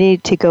opportunity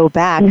to go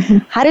back. Mm-hmm.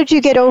 How did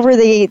you get over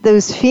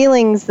those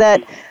feelings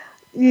that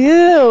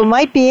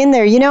might be in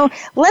there?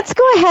 Let's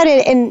go ahead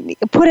and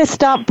put a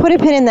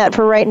pin in that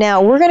for right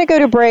now. We're going to go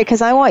to break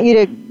because I want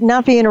you to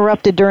not be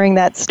interrupted during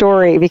that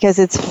story, because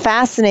it's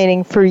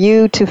fascinating for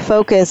you to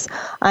focus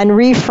on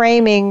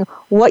reframing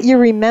what you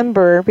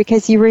remember,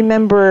 because you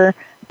remember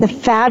the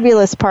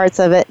fabulous parts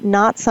of it,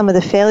 not some of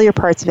the failure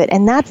parts of it.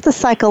 And that's the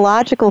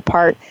psychological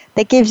part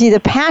that gives you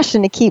the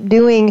passion to keep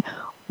doing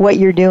what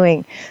you're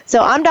doing.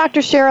 So I'm Dr.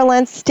 Cheryl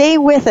Lentz. Stay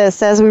with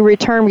us as we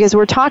return, because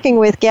we're talking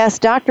with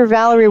guest Dr.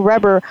 Valerie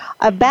Reber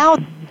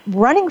about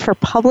running for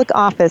public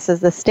office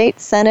as the state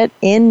senate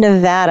in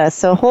Nevada.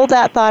 So hold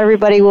that thought,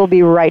 everybody. We'll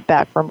be right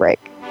back from break.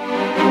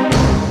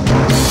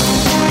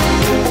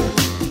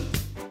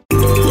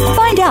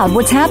 Find out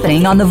what's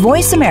happening on the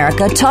Voice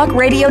America Talk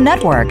Radio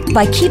Network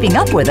by keeping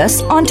up with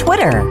us on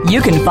Twitter.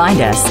 You can find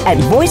us at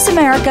Voice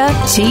America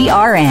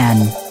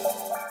TRN.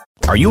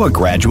 Are you a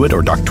graduate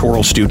or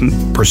doctoral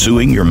student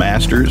pursuing your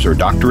master's or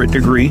doctorate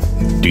degree?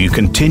 Do you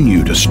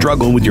continue to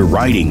struggle with your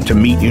writing to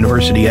meet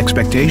university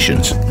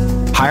expectations?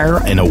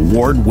 Hire an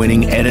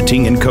award-winning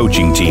editing and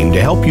coaching team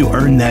to help you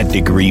earn that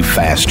degree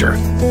faster.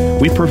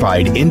 We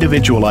provide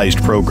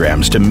individualized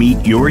programs to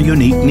meet your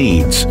unique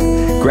needs.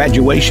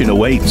 Graduation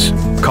awaits.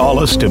 Call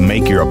us to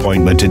make your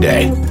appointment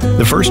today.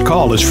 The first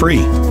call is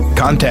free.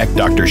 Contact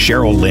Dr.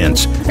 Cheryl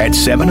Lentz at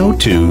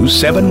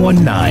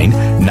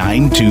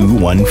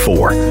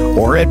 702-719-9214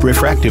 or at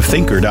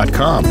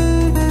refractivethinker.com.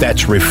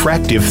 That's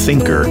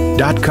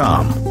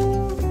refractivethinker.com.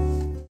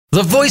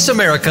 The Voice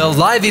America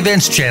Live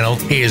Events channel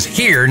is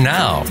here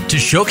now to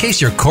showcase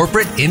your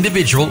corporate,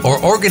 individual,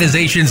 or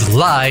organization's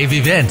live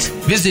event.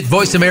 Visit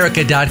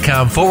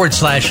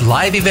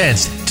voiceamerica.com/live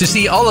events to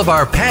see all of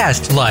our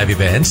past live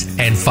events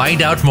and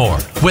find out more.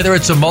 Whether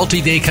it's a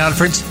multi-day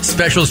conference,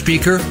 special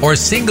speaker, or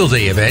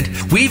single-day event,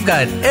 we've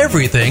got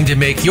everything to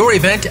make your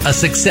event a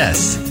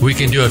success. We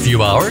can do a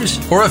few hours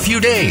or a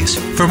few days.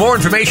 For more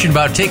information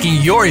about taking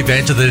your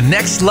event to the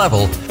next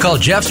level, call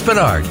Jeff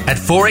Spinard at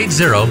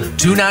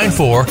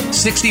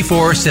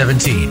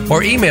 480-294-6417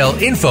 or email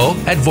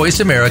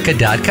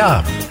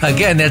info@voiceamerica.com.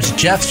 Again, that's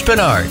Jeff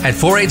Spinard at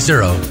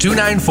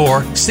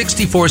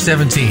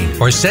 480-294-6417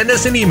 or send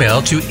us an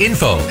email to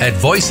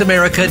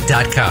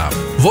info@voiceamerica.com.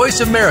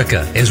 Voice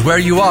America is where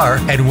you are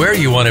and where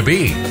you want to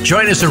be.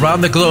 Join us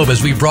around the globe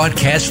as we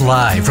broadcast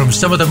live from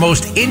some of the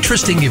most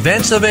interesting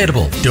events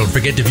available. Don't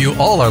forget to view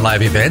all our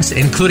live events,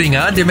 including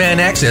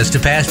on-demand access to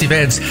past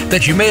events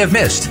that you may have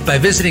missed by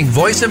visiting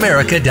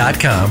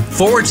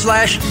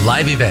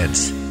voiceamerica.com/live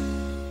events.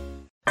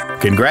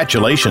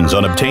 Congratulations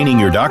on obtaining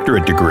your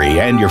doctorate degree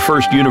and your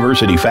first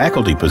university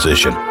faculty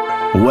position.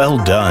 Well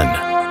done.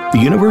 The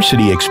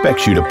university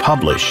expects you to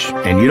publish,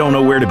 and you don't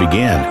know where to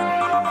begin.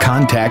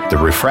 Contact the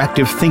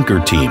Refractive Thinker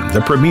team,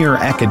 the premier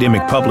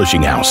academic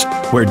publishing house,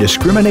 where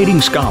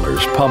discriminating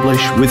scholars publish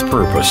with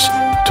purpose.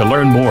 To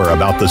learn more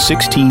about the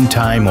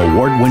 16-time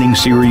award-winning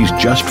series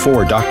just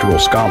for doctoral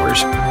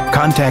scholars,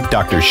 contact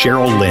Dr.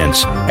 Cheryl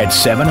Lentz at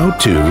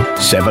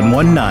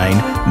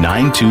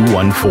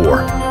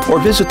 702-719-9214 or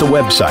visit the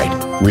website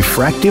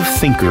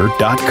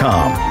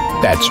refractivethinker.com.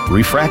 That's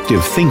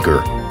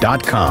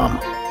refractivethinker.com.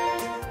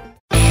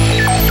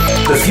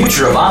 The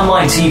future of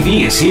online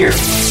TV is here.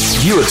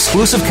 View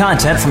exclusive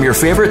content from your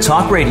favorite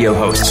talk radio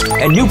hosts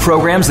and new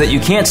programs that you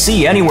can't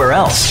see anywhere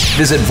else.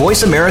 Visit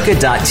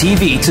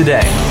voiceamerica.tv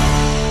today.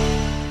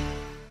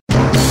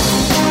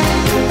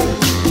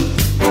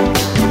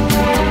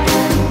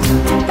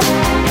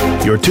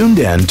 You're tuned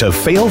in to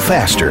Fail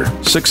Faster,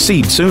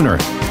 Succeed Sooner.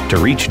 To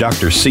reach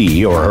Dr.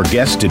 C or her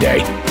guest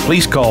today,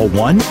 please call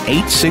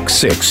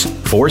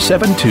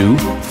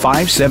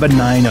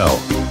 1-866-472-5790.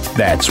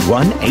 That's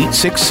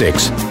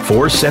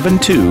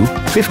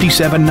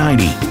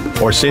 1-866-472-5790.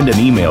 Or send an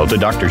email to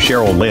Dr.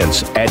 Cheryl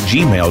Lentz at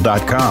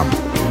gmail.com.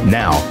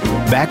 Now,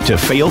 back to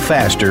Fail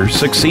Faster,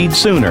 Succeed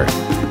Sooner.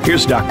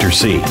 Here's Dr.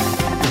 C.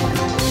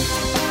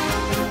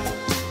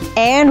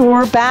 And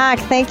we're back.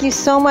 Thank you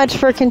so much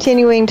for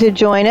continuing to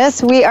join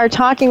us. We are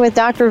talking with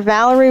Dr.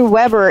 Valerie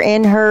Weber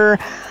in her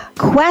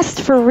quest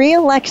for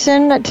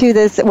election to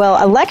the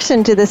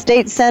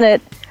state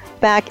Senate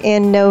back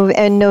in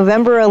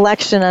November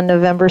election on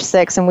November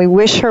 6th. And we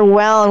wish her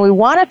well. And we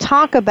want to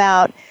talk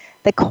about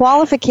the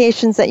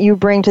qualifications that you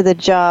bring to the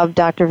job,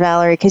 Dr.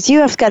 Valerie, because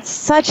you have got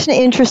such an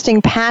interesting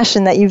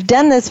passion that you've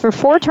done this for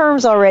 4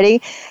 terms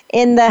already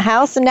in the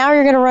House, and now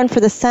you're going to run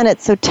for the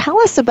Senate. So tell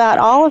us about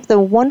all of the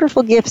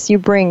wonderful gifts you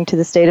bring to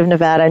the state of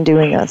Nevada in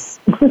doing this.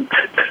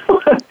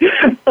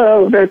 I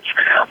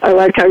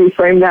like how you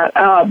frame that.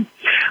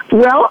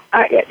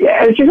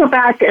 As you go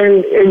back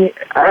and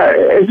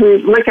as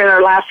we look at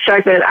our last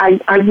segment, I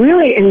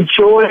really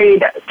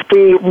enjoyed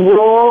the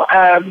role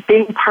of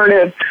being part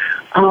of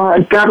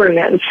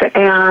governance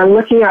and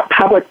looking at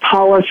public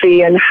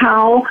policy and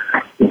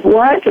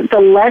what the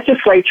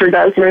legislature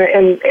does.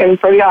 And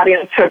for the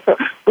audience,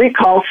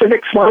 recall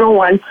Civics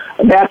 101,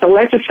 that the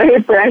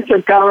legislative branch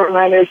of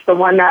government is the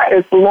one that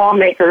is the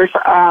lawmakers.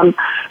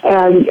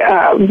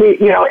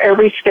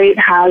 Every state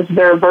has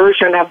their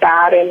version of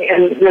that. And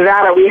in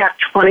Nevada, we have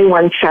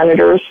 21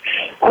 senators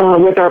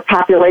with our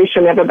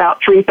population of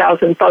about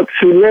 3,000 folks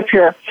who live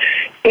here.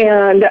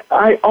 And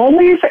I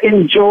always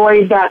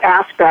enjoyed that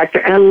aspect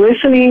and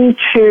listening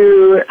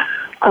to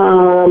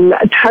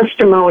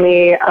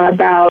testimony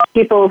about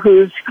people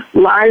whose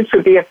lives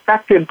would be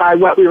affected by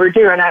what we were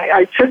doing.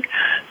 I took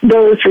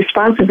those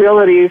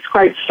responsibilities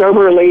quite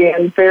soberly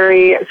and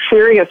very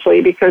seriously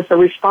because the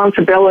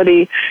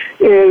responsibility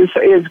is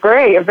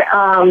grave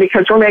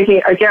because we're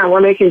making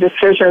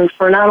decisions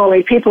for not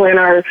only people in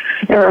our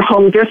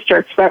home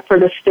districts but for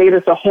the state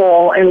as a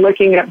whole, and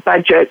looking at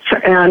budgets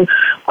and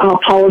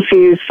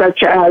policies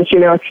such as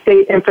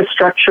state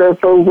infrastructure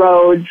for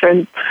roads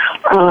and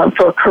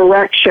for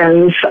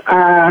corrections.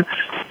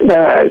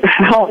 The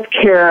health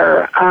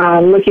care,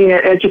 looking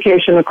at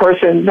education, of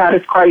course, and that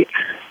is quite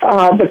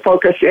the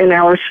focus in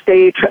our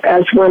state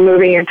as we're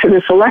moving into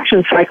this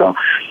election cycle.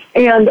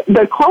 And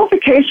the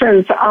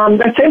qualifications,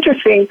 that's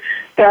interesting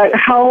that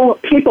how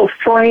people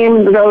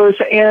frame those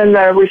in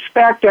the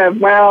respect of,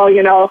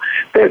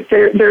 that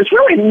there's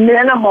really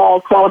minimal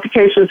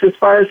qualifications as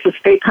far as the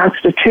state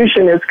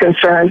constitution is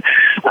concerned.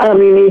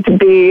 You need to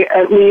be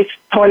at least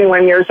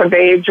 21 years of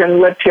age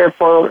and lived here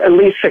for at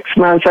least 6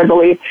 months, I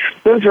believe.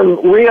 Those are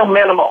real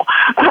minimal.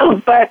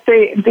 But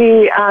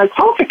the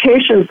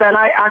qualifications that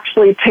I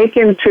actually take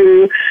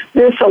into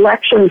this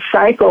election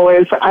cycle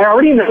is I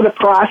already know the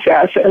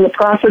process, and the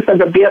process of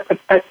a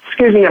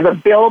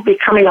bill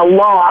becoming a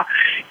law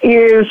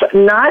is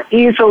not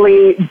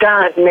easily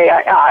done, may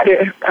I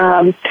add.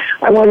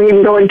 I won't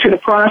even go into the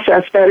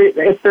process, but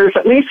if there's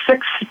at least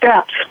 6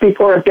 steps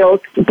before a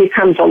bill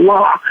becomes a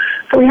law.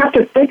 So we have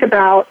to think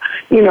about,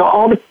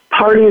 all the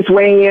parties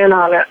weighing in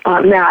on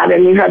that,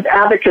 and you have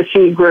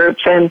advocacy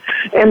groups and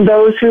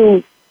those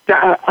who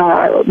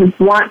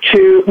want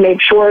to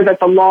make sure that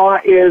the law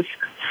is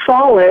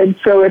solid,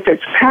 so if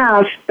it's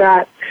passed,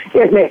 that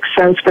it makes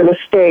sense for the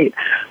state.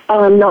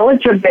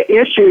 Knowledge of the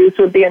issues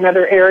would be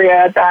another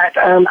area that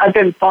I've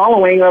been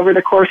following over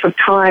the course of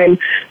time,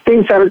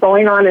 things that are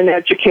going on in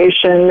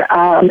education,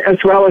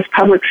 as well as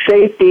public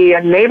safety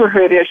and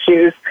neighborhood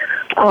issues.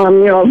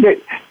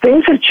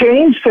 Things have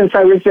changed since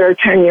I was there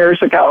 10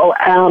 years ago.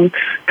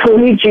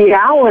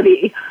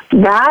 Collegiality,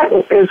 that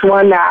is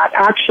one that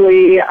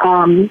actually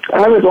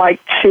I would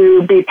like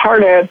to be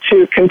part of,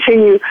 to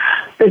continue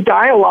the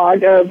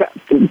dialogue of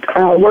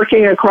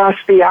working across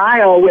the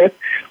aisle with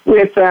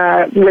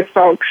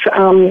folks.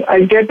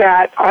 I did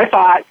that, I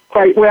thought,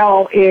 quite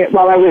well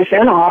while I was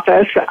in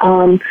office,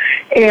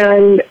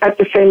 and at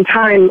the same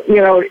time,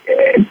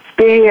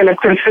 being in a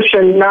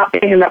position, not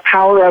being in the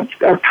power of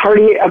a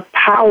party of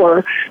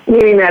power,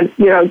 meaning that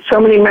so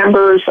many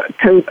members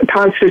can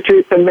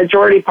constitute the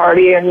majority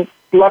party and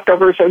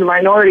leftovers of the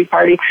minority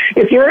party.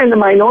 If you're in the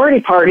minority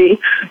party,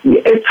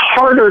 it's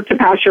harder to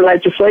pass your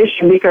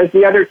legislation because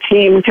the other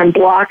team can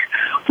block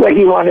what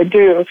you want to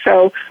do.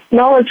 So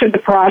knowledge of the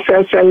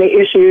process and the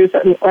issues,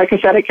 and like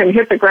I said, it can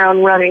hit the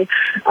ground running.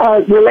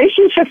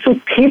 Relationships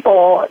with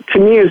people, to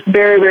me, is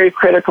very, very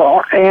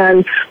critical.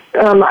 And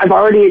I've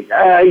already,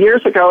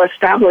 years ago,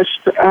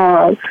 established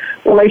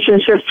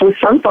relationships with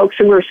some folks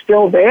who are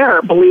still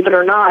there, believe it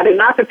or not. And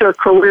not that they're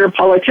career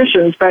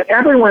politicians, but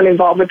everyone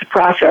involved with the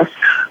process,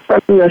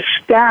 from the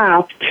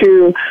staff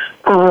to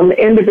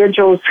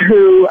individuals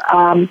who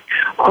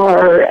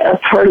are a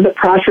part of the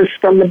process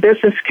from the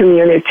business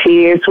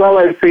community, as well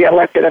as the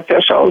elected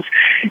officials.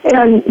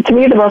 And to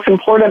me, the most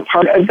important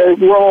part of the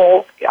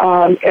role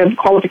and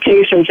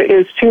qualifications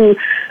is to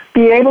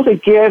be able to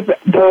give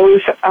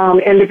those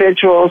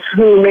individuals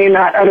who may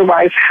not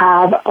otherwise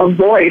have a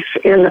voice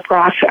in the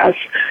process.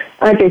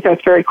 I think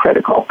that's very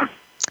critical.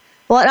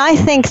 Well, and I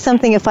think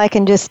something, if I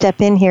can just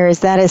step in here, is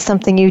that is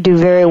something you do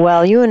very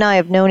well. You and I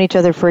have known each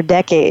other for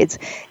decades,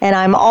 and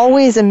I'm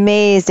always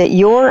amazed at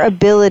your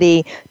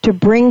ability to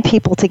bring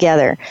people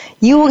together.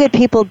 You will get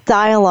people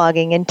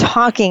dialoguing and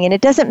talking, and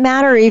it doesn't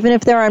matter even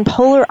if they're on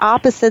polar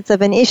opposites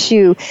of an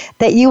issue,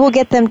 that you will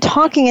get them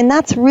talking, and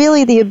that's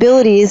really the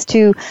ability, is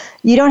to,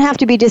 you don't have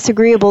to be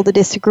disagreeable to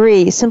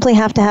disagree. You simply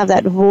have to have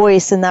that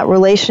voice and that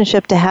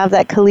relationship, to have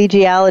that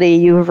collegiality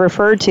you have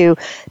referred to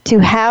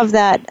have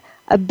that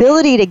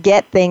ability to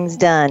get things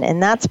done.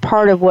 And that's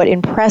part of what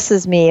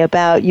impresses me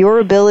about your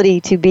ability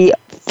to be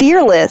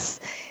fearless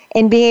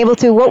and being able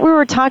to, what we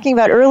were talking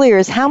about earlier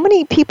is how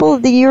many people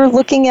that you're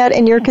looking at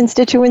in your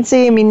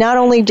constituency, I mean, not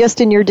only just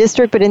in your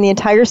district, but in the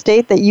entire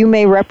state that you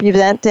may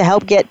represent to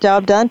help get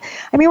job done.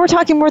 I mean, we're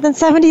talking more than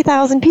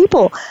 70,000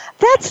 people.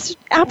 That's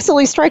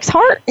absolutely strikes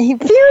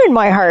fear in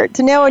my heart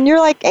to know, and you're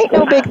like, ain't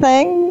no big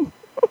thing.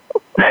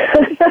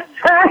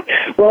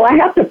 Well, I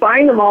have to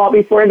find them all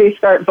before they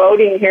start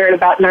voting here in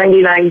about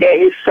 99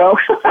 days. So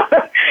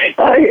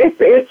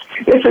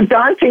it's a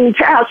daunting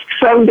task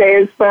some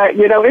days, but,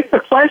 it's a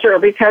pleasure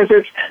because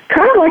it's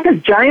kind of like a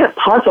giant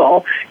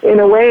puzzle in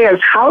a way of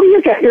how do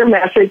you get your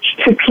message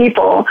to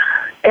people,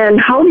 and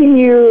how do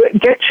you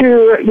get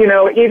to,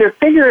 either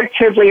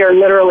figuratively or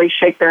literally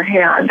shake their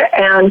hand.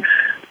 And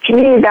to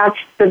me, that's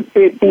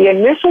the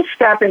initial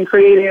step in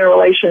creating a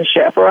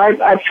relationship. Or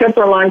I've said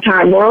for a long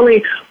time, we're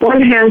only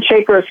one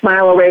handshake or a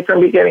smile away from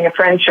beginning a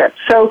friendship.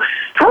 So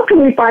how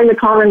can we find the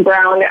common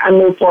ground and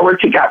move forward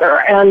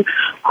together? And,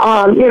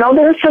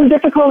 there's some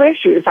difficult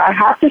issues. I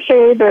have to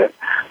say that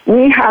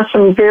we have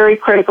some very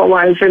critical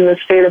ones in the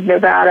state of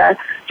Nevada,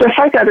 just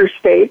like other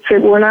states.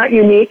 We're not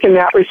unique in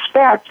that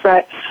respect,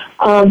 but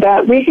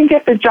that we can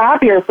get the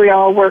job here if we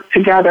all work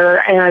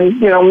together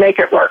and, make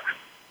it work.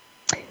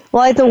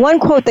 Well, the one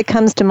quote that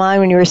comes to mind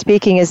when you were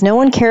speaking is, no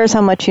one cares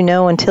how much you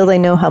know until they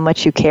know how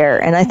much you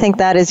care. And I think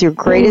that is your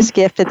greatest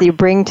gift that you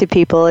bring to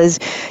people, is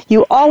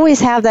you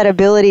always have that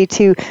ability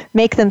to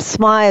make them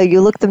smile.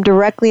 You look them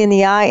directly in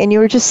the eye, and you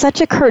were just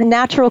such a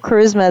natural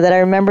charisma that I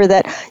remember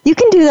that you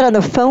can do that on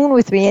the phone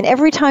with me. And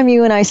every time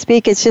you and I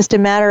speak, it's just a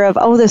matter of,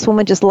 this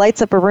woman just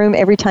lights up a room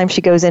every time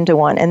she goes into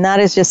one. And that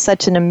is just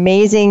such an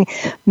amazing,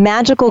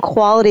 magical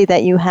quality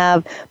that you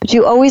have. But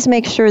you always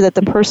make sure that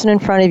the person in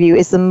front of you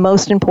is the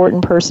most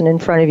important person in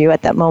front of you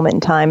at that moment in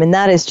time, and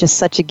that is just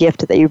such a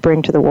gift that you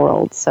bring to the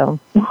world. So,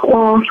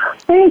 well,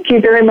 thank you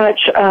very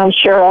much,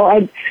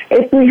 Cheryl.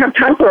 If we have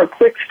time for a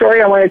quick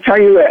story, I want to tell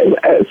you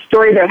a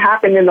story that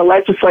happened in the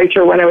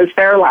legislature when I was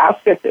there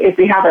last. If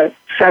we have a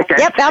second.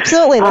 Yep,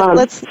 absolutely.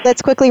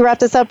 Let's quickly wrap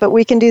this up, but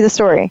we can do the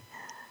story.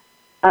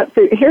 So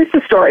here's the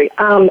story.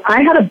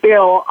 I had a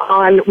bill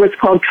on what's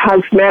called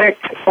permanent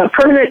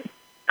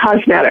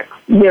cosmetic,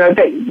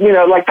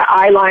 like the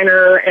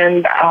eyeliner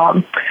and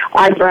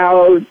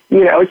eyebrow,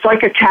 it's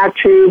like a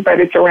tattoo,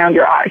 but it's around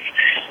your eyes.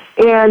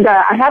 And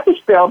I had this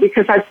bill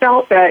because I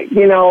felt that,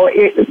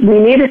 we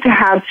needed to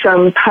have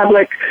some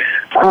public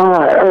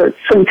or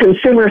some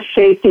consumer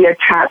safety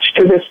attached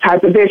to this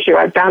type of issue.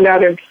 I found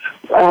out in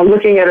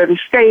looking at other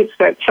states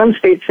that some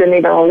states didn't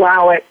even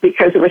allow it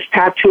because it was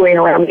tattooing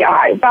around the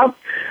eye. About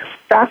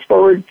fast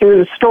forward through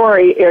the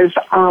story is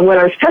when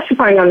I was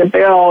testifying on the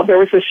bill, there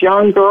was this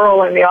young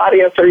girl in the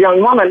audience, or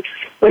young woman,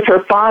 with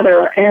her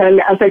father.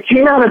 And as I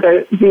came out of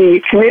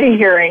the committee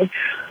hearing,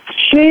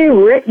 she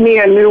ripped me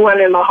a new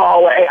one in the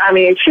hallway. I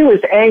mean, she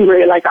was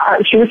angry. Like,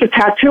 she was a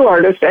tattoo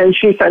artist, and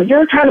she said,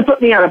 "You're trying to put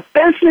me out of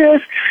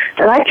business,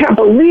 and I can't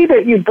believe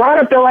it. You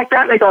brought a bill like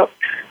that." And I go,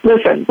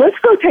 "Listen, let's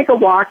go take a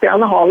walk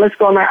down the hall. Let's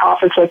go in my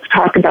office. Let's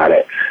talk about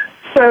it."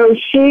 So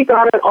she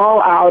got it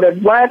all out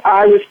of what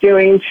I was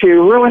doing to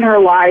ruin her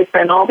life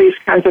and all these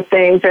kinds of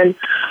things. And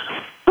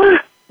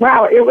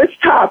wow, it was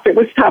tough. It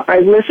was tough. I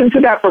listened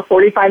to that for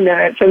 45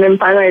 minutes, and then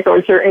finally I go,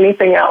 "Is there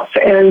anything else?"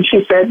 And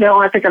she said, "No,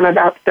 I think I'm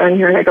about done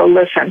here." And I go,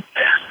 "Listen,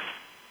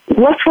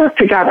 let's work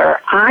together.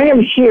 I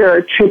am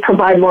here to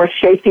provide more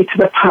safety to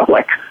the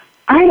public.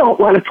 I don't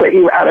want to put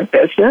you out of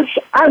business.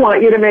 I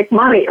want you to make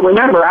money.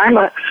 Remember,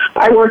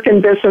 I work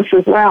in business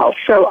as well.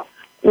 So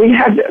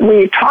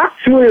we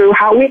talked through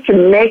how we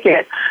can make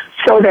it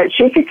so that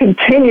she could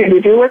continue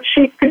to do what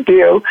she could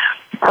do,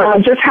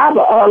 just have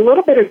a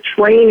little bit of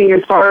training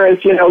as far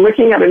as,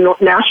 looking at a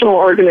national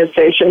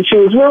organization. She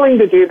was willing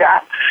to do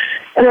that.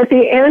 And at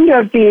the end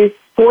of these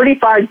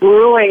 45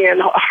 grueling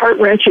and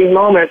heart-wrenching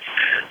moments,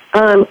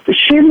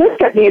 she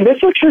looked at me.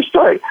 This is her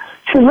story.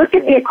 She looked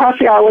at me across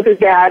the aisle with her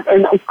dad,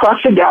 and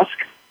across the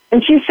desk,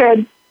 and she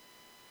said,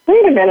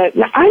 "Wait a minute,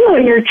 I'm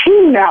on your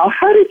team now.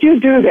 How did you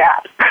do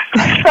that?"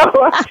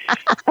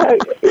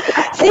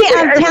 See,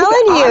 I'm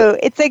telling you,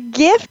 it's a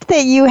gift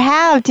that you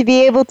have to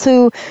be able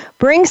to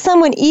bring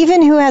someone,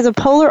 even who has a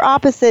polar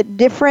opposite,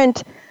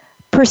 different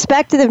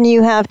perspective than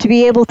you have, to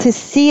be able to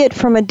see it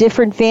from a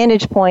different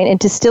vantage point and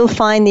to still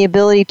find the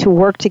ability to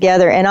work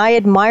together. And I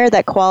admire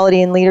that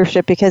quality in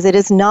leadership because it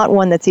is not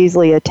one that's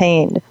easily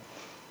attained.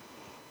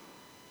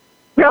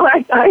 Well,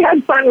 I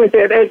had fun with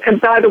it. And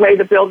by the way,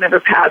 the bill never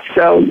passed,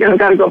 so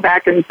got to go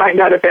back and find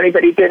out if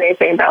anybody did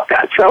anything about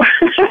that. So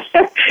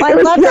I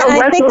love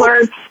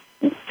that.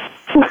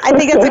 I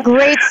think it's a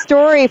great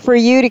story for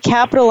you to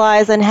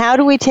capitalize on. How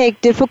do we take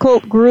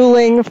difficult,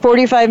 grueling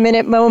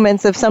 45-minute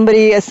moments of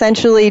somebody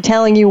essentially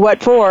telling you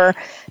what for,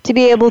 to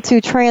be able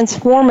to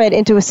transform it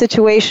into a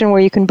situation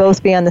where you can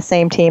both be on the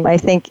same team? I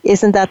think,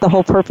 isn't that the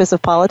whole purpose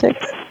of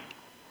politics?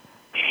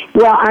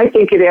 Well, I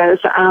think it is.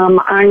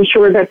 I'm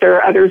sure that there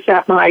are others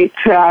that might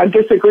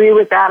disagree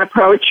with that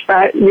approach,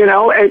 but,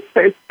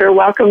 they're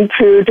welcome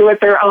to do it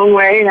their own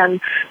way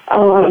and,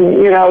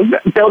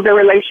 build their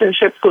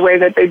relationships the way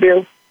that they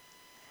do.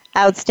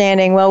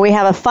 Outstanding. Well, we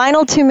have a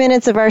final 2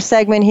 minutes of our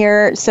segment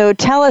here. So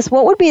tell us,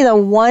 what would be the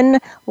one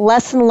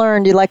lesson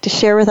learned you'd like to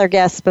share with our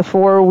guests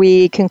before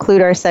we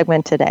conclude our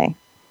segment today?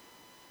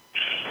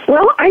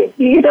 Well, I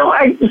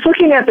was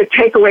looking at the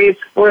takeaways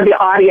for the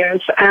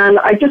audience, and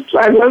I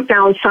wrote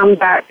down some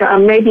that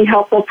may be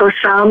helpful for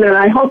some, and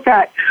I hope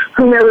that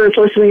whomever is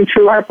listening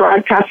to our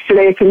broadcast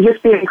today can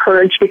just be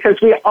encouraged, because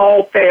we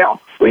all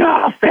fail. We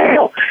all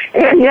fail.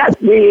 And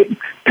yet we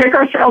pick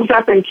ourselves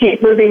up and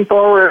keep moving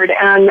forward.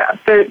 And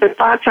the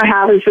thoughts I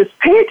have is just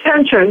pay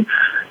attention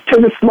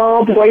to the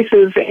small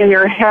voices in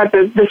your head,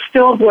 the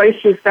still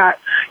voices that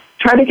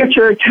try to get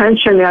your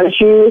attention as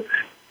you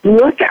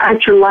look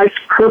at your life's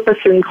purpose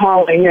and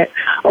calling.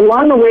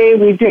 Along the way,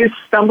 we do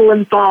stumble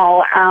and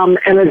fall, and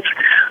it's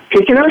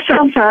picking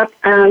ourselves up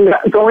and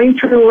going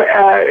through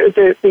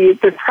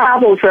the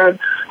travels of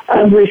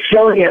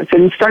resilience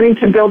and starting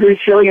to build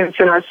resilience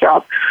in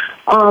ourselves.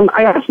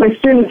 I ask my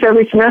students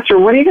every semester,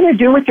 what are you going to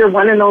do with your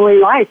one and only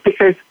life?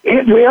 Because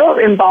it will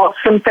involve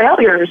some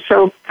failures.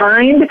 So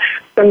find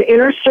some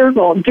inner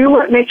circle. Do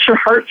what makes your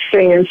heart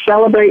sing and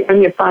celebrate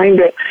when you find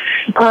it.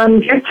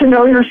 Get to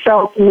know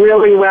yourself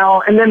really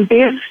well, and then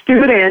be a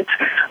student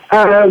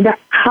of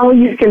how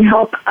you can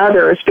help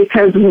others,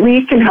 because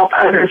we can help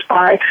others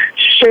by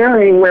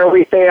sharing where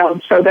we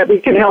failed so that we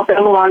can help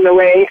them along the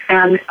way,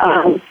 and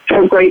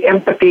show great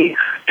empathy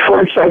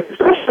towards us,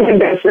 especially in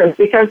business,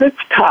 because it's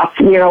tough,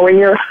 when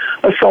you're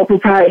a sole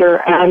proprietor.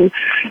 And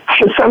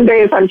some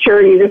days I'm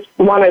sure you just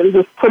want to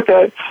just put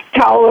the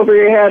towel over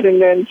your head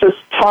and then just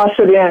toss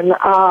it in.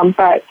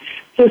 But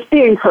just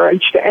be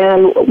encouraged.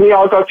 And we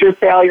all go through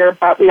failure,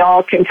 but we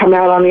all can come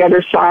out on the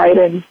other side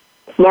and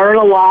learn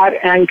a lot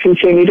and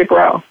continue to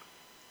grow.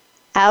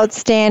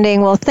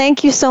 Outstanding. Well,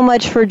 thank you so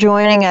much for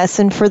joining us.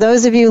 And for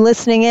those of you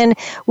listening in,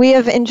 we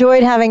have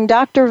enjoyed having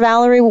Dr.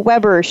 Valerie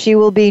Weber. She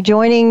will be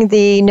joining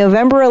the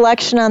November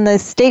election on the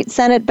state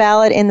Senate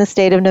ballot in the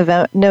state of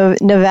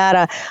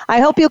Nevada. I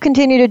hope you'll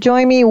continue to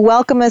join me.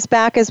 Welcome us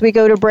back as we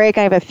go to break.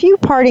 I have a few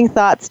parting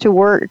thoughts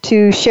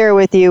to share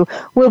with you.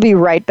 We'll be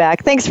right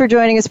back. Thanks for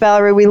joining us,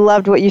 Valerie. We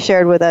loved what you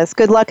shared with us.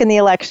 Good luck in the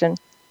election.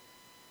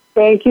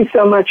 Thank you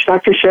so much,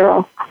 Dr.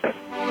 Cheryl.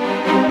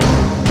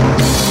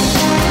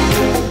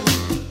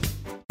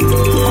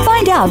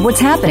 Find out what's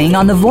happening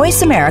on the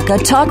Voice America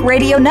Talk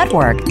Radio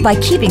Network by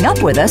keeping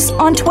up with us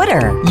on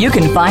Twitter. You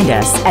can find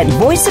us at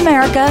Voice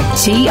America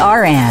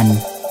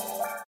TRN.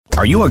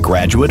 Are you a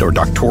graduate or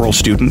doctoral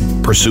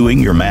student pursuing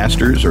your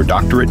master's or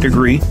doctorate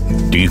degree?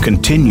 Do you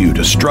continue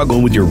to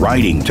struggle with your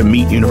writing to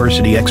meet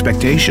university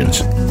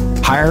expectations?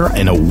 Hire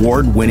an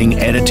award-winning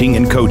editing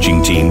and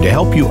coaching team to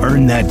help you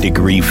earn that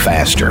degree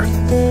faster.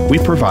 We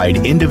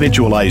provide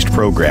individualized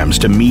programs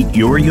to meet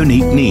your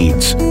unique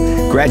needs.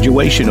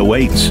 Graduation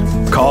awaits.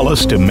 Call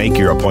us to make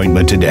your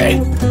appointment today.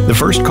 The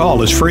first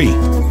call is free.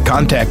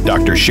 Contact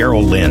Dr.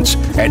 Cheryl Lentz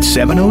at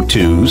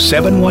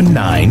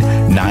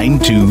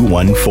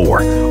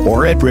 702-719-9214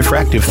 or at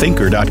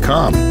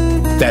refractivethinker.com.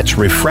 That's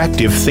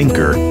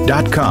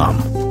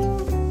refractivethinker.com.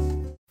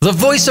 The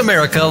Voice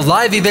America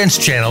Live Events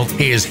channel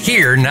is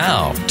here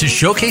now to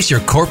showcase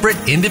your corporate,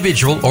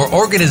 individual, or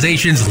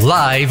organization's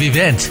live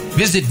event.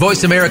 Visit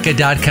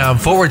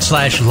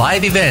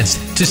voiceamerica.com/live events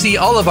to see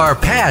all of our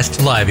past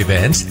live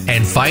events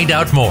and find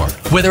out more.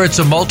 Whether it's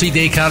a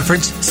multi-day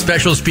conference,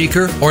 special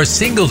speaker, or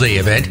single-day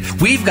event,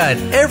 we've got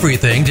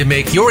everything to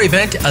make your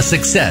event a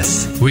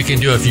success. We can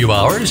do a few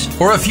hours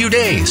or a few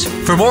days.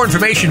 For more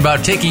information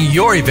about taking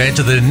your event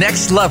to the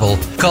next level,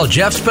 call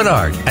Jeff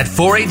Spinard at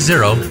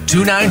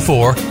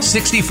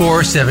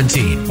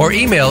 480-294-6417 or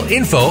email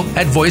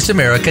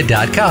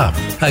info@voiceamerica.com.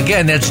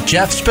 Again, that's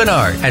Jeff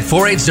Spinard at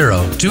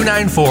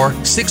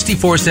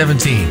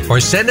 480-294-6417 or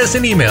send us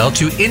an email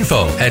to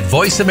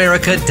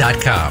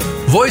info@voiceamerica.com.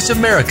 Voice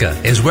America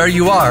is where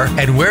you are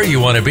and where you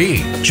want to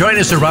be. Join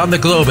us around the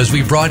globe as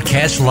we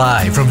broadcast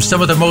live from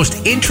some of the most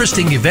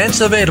interesting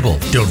events available.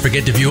 Don't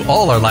forget to view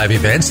all our live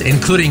events,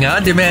 including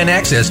on-demand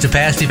access to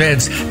past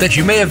events that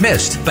you may have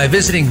missed by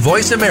visiting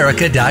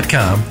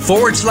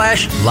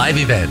voiceamerica.com/live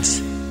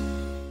events.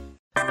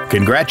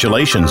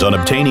 Congratulations on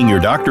obtaining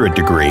your doctorate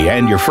degree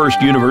and your first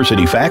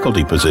university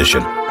faculty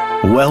position.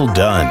 Well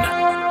done.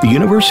 The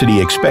university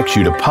expects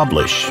you to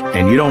publish,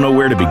 and you don't know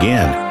where to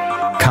begin.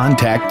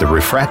 Contact the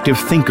Refractive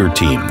Thinker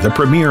team, the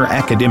premier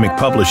academic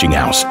publishing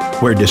house,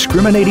 where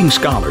discriminating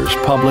scholars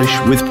publish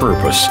with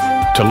purpose.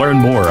 To learn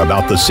more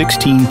about the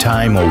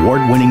 16-time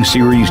award-winning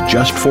series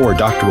just for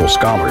doctoral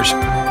scholars,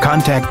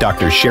 contact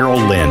Dr.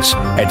 Cheryl Lentz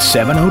at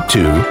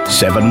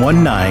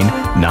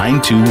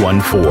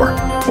 702-719-9214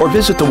 or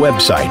visit the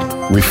website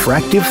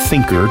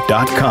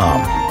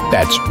refractivethinker.com.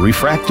 That's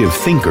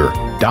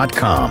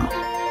refractivethinker.com.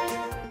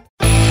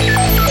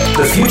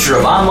 The future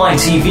of online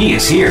TV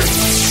is here.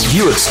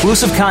 View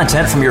exclusive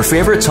content from your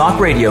favorite talk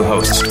radio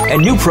hosts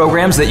and new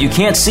programs that you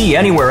can't see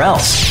anywhere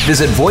else.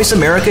 Visit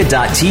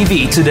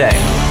voiceamerica.tv today.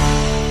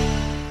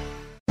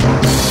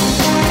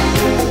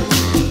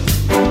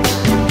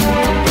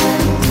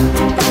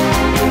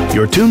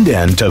 You're tuned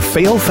in to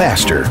Fail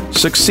Faster,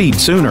 Succeed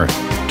Sooner.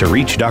 To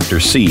reach Dr.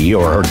 C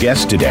or her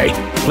guest today,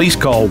 please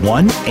call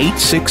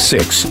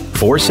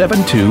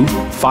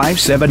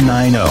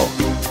 1-866-472-5790.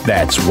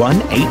 That's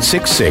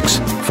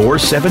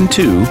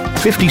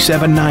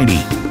 1-866-472-5790.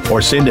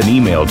 Or send an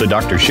email to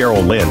Dr.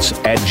 Cheryl Lentz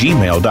at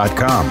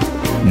gmail.com.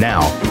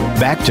 Now,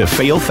 back to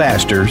Fail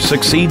Faster,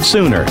 Succeed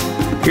Sooner.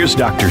 Here's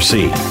Dr.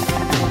 C.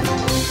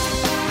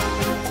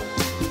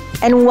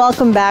 And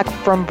welcome back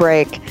from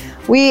break.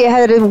 We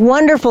had a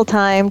wonderful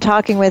time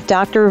talking with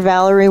Dr.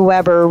 Valerie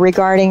Weber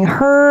regarding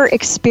her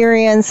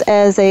experience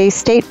as a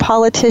state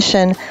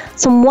politician,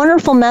 some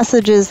wonderful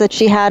messages that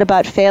she had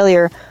about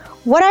failure.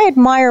 What I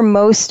admire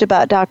most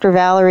about Dr.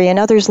 Valerie and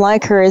others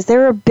like her is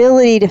their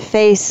ability to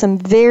face some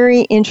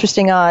very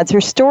interesting odds.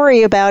 Her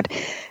story about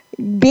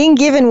being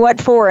given what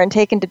for and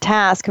taken to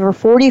task for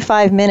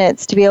 45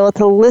 minutes to be able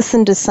to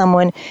listen to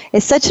someone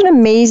is such an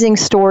amazing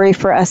story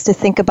for us to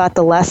think about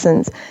the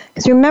lessons.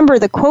 Because remember,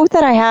 the quote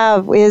that I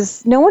have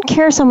is, no one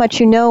cares how much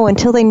you know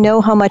until they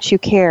know how much you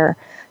care.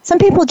 Some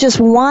people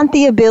just want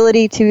the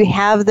ability to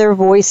have their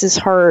voices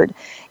heard.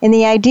 And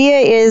the idea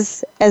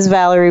is, as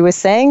Valerie was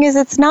saying, is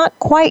it's not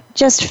quite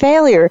just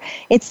failure.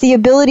 It's the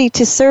ability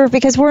to serve,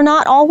 because we're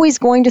not always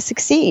going to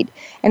succeed.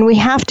 And we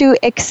have to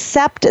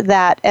accept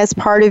that as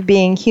part of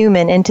being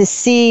human and to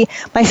see,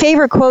 my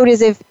favorite quote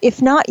is,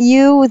 if not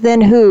you,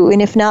 then who?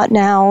 And if not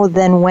now,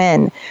 then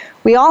when?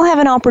 We all have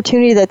an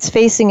opportunity that's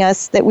facing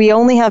us that we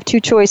only have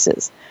two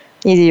choices.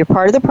 Either you're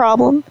part of the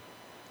problem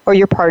or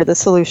you're part of the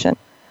solution.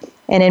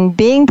 And in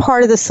being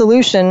part of the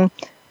solution,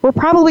 we're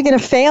probably going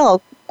to fail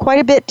quite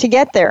a bit to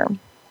get there.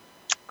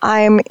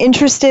 I'm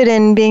interested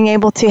in being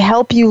able to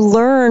help you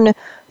learn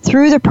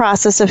through the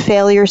process of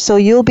failure so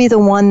you'll be the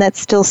one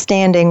that's still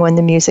standing when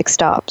the music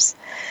stops.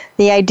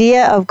 The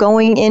idea of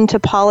going into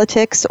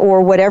politics or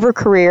whatever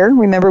career,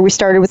 remember we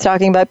started with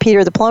talking about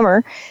Peter the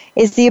plumber,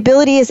 is the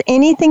ability is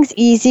anything's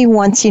easy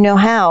once you know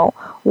how.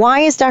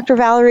 Why is Dr.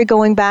 Valerie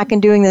going back and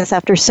doing this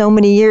after so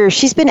many years?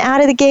 She's been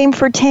out of the game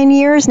for 10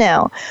 years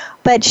now,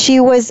 but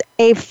she was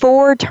a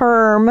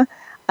 4-term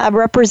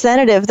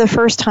representative the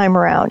first time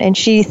around, and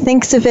she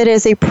thinks of it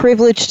as a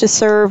privilege to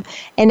serve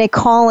and a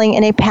calling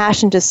and a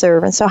passion to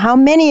serve. And so how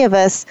many of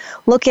us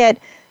look at,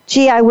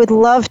 gee, I would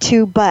love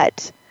to,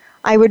 but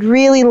I would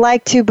really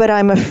like to, but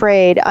I'm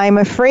afraid. I'm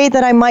afraid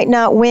that I might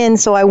not win,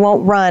 so I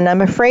won't run.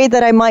 I'm afraid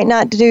that I might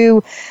not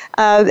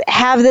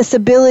have this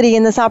ability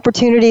and this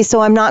opportunity,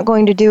 so I'm not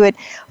going to do it.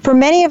 For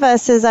many of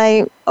us, as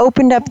I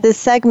opened up this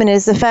segment,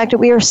 is the fact that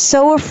we are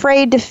so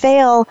afraid to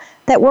fail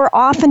that we're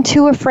often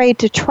too afraid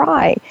to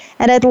try.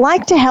 And I'd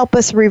like to help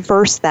us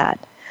reverse that.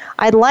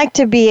 I'd like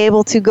to be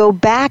able to go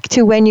back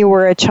to when you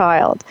were a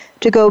child,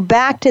 to go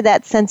back to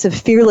that sense of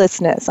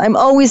fearlessness. I'm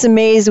always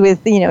amazed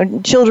with,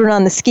 children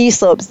on the ski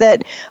slopes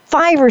that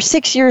 5 or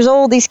 6 years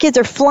old, these kids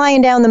are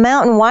flying down the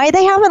mountain. Why?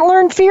 They haven't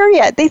learned fear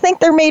yet. They think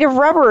they're made of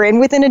rubber, and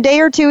within a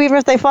day or two, even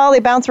if they fall, they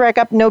bounce right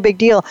up, no big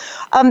deal.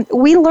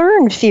 We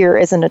learn fear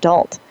as an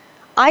adult.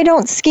 I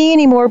don't ski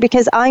anymore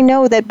because I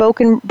know that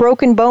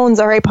broken bones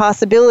are a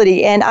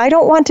possibility, and I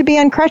don't want to be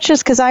on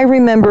crutches because I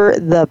remember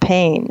the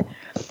pain.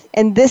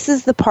 And this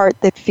is the part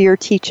that fear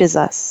teaches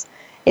us,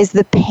 is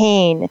the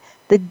pain,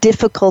 the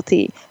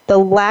difficulty, the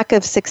lack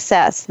of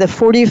success, the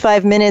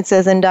 45 minutes,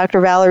 as in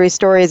Dr. Valerie's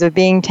stories, of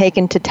being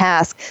taken to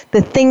task,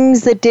 the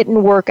things that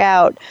didn't work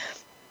out,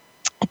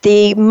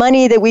 the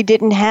money that we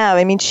didn't have.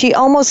 I mean, she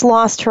almost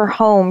lost her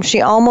home.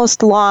 She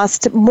almost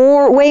lost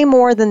way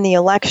more than the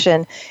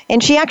election.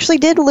 And she actually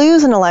did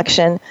lose an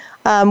election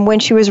when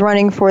she was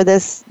running for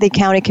the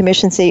county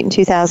commission seat in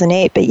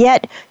 2008. But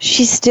yet,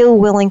 she's still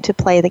willing to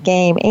play the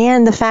game.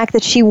 And the fact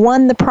that she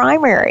won the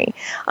primary.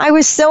 I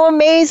was so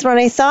amazed when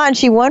I saw it, and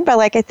she won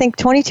by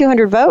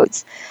 2,200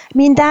 votes. I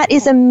mean, that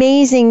is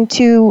amazing,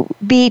 to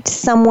beat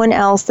someone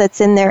else that's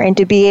in there and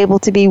to be able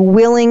to be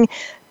willing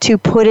to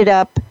put it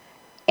up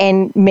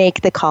and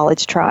make the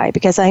college try.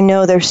 Because I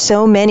know there's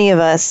so many of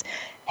us.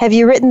 Have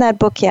you written that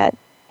book yet?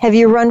 Have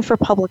you run for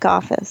public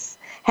office?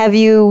 Have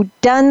you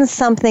done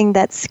something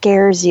that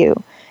scares you?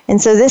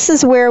 And so this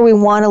is where we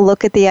want to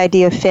look at the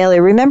idea of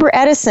failure. Remember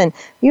Edison.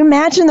 You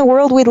imagine the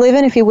world we'd live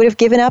in if he would have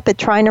given up at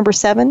try number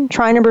 7,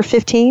 try number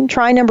 15,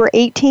 try number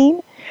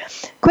 18?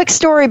 Quick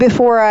story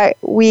before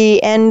we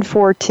end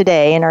for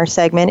today in our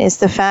segment is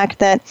the fact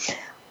that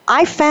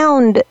I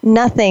found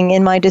nothing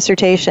in my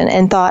dissertation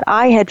and thought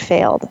I had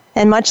failed.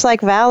 And much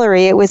like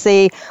Valerie, it was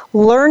a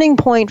learning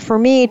point for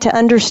me to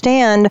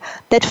understand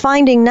that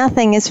finding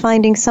nothing is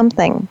finding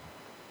something.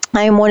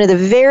 I am one of the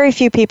very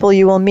few people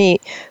you will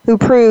meet who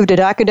proved,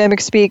 at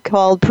academic speak,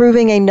 called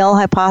proving a null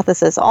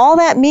hypothesis. All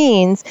that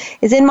means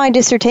is in my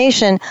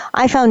dissertation,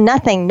 I found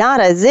nothing,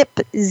 not a zip,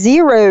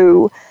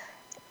 zero.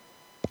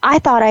 I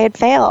thought I had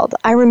failed.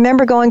 I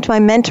remember going to my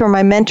mentor.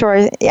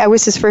 I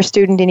was his first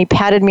student, and he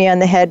patted me on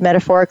the head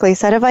metaphorically. He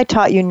said, "Have I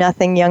taught you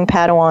nothing, young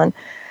Padawan?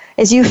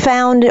 As you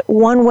found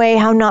one way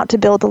how not to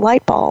build a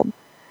light bulb.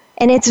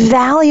 And it's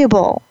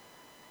valuable.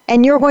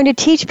 And you're going to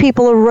teach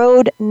people a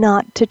road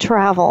not to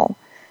travel."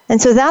 And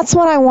so that's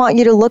what I want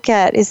you to look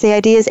at, is the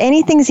idea is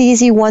anything's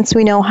easy once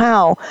we know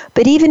how.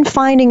 But even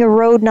finding a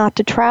road not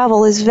to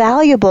travel is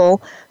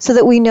valuable so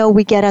that we know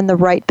we get on the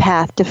right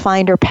path to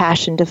find our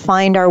passion, to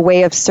find our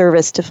way of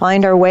service, to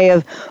find our way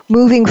of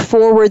moving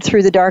forward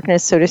through the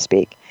darkness, so to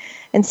speak.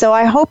 And so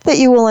I hope that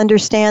you will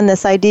understand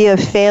this idea of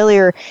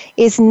failure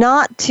is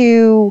not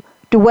to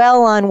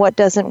dwell on what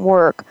doesn't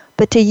work,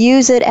 but to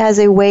use it as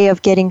a way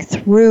of getting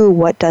through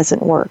what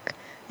doesn't work.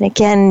 And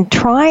again,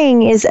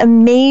 trying is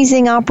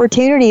amazing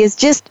opportunity. It's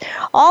just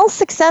all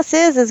success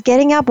is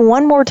getting up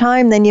one more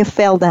time than you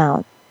fell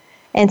down.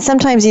 And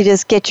sometimes you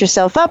just get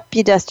yourself up,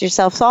 you dust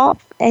yourself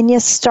off, and you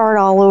start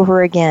all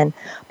over again.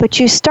 But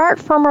you start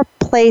from a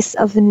place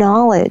of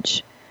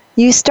knowledge.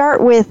 You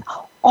start with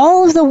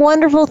all of the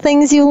wonderful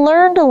things you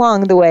learned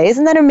along the way.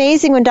 Isn't that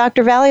amazing when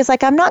Dr. Valley is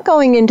like, I'm not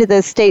going into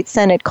the state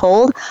Senate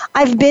cold.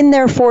 I've been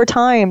there 4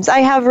 times. I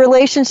have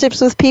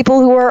relationships with people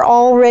who are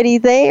already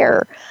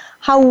there.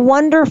 How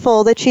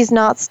wonderful that she's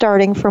not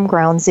starting from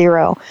ground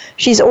zero.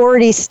 She's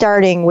already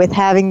starting with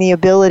having the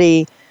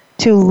ability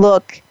to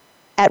look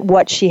at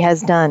what she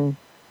has done.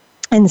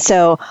 And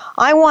so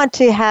I want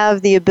to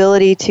have the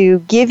ability to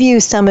give you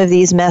some of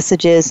these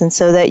messages, and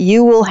so that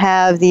you will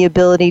have the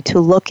ability to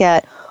look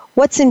at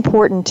what's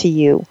important to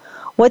you.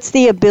 What's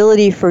the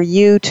ability for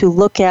you to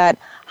look at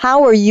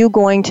how are you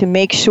going to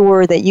make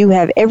sure that you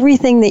have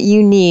everything that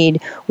you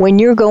need when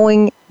you're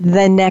going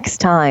the next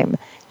time?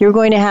 You're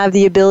going to have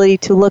the ability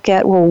to look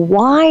at, well,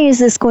 why is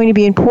this going to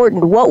be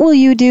important? What will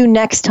you do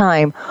next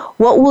time?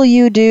 What will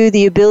you do,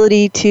 the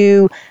ability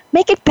to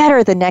make it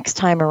better the next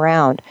time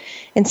around?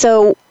 And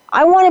so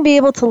I want to be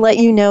able to let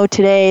you know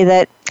today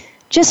that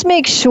just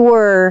make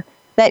sure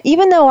that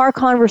even though our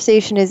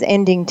conversation is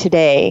ending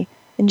today,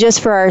 and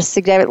just for our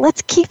significant,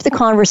 let's keep the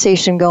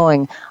conversation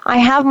going. I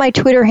have my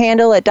Twitter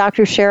handle at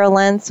Dr. Cheryl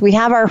Lentz. We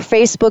have our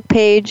Facebook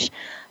page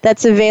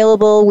that's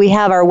available. We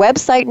have our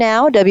website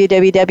now,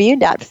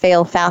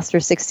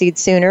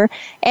 www.failfastersucceedsooner,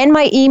 and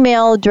my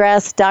email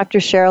address,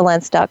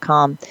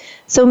 drcherylentz.com.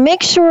 So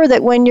make sure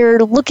that when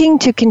you're looking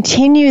to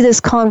continue this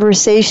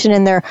conversation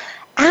in there,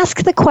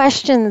 ask the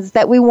questions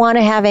that we want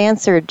to have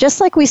answered. Just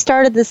like we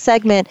started this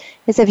segment,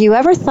 is have you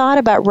ever thought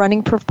about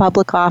running for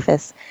public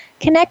office?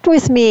 Connect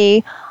with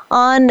me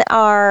on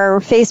our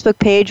Facebook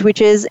page,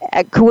 which is,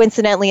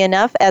 coincidentally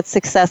enough, at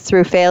Success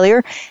Through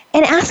Failure,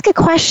 and ask a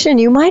question.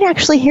 You might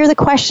actually hear the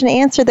question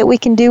answer that we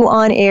can do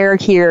on air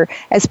here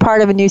as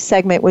part of a new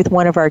segment with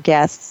one of our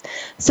guests.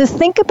 So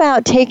think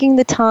about taking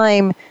the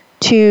time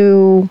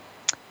to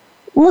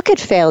look at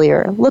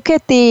failure. Look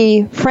at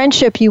the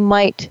friendship you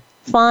might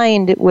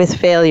find with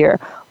failure.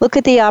 Look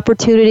at the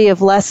opportunity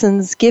of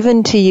lessons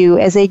given to you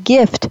as a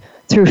gift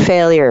through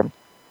failure.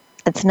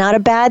 It's not a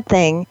bad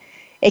thing.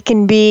 It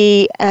can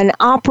be an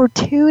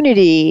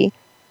opportunity,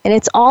 and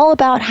it's all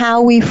about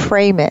how we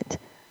frame it.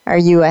 Are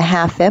you a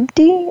half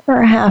empty or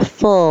a half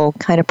full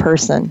kind of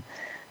person?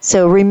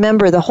 So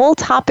remember, the whole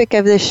topic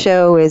of this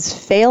show is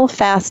fail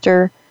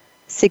faster,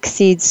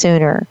 succeed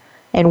sooner.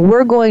 And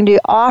we're going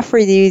to offer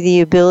you the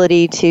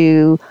ability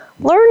to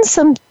learn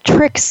some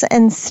tricks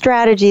and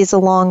strategies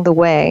along the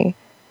way.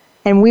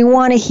 And we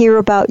want to hear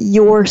about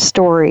your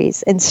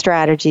stories and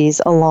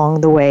strategies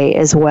along the way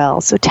as well.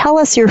 So tell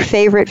us your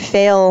favorite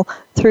fail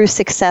through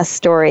success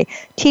story.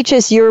 Teach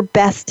us your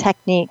best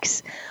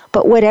techniques.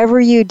 But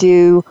whatever you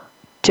do,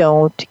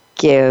 don't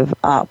give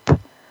up.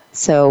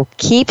 So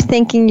keep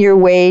thinking your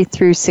way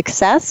through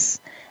success,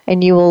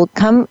 and you will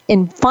come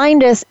and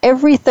find us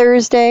every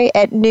Thursday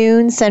at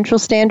noon Central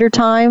Standard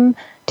Time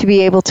to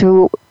be able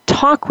to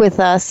talk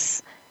with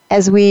us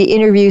as we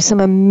interview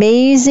some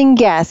amazing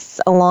guests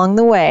along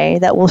the way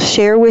that will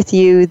share with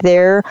you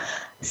their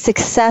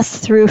success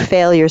through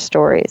failure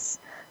stories.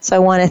 So I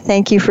want to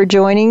thank you for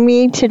joining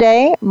me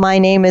today. My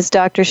name is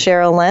Dr.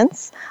 Cheryl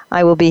Lentz.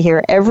 I will be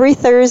here every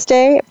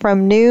Thursday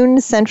from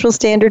noon Central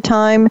Standard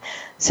Time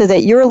so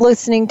that you're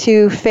listening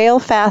to Fail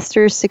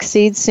Faster,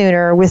 Succeed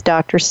Sooner with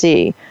Dr.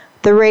 C,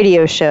 the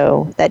radio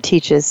show that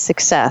teaches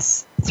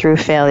success through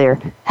failure.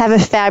 Have a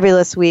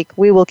fabulous week.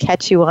 We will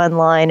catch you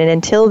online. And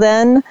until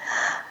then,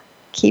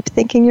 keep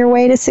thinking your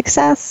way to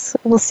success.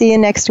 We'll see you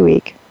next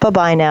week.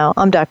 Bye-bye now.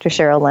 I'm Dr.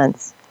 Cheryl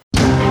Lentz.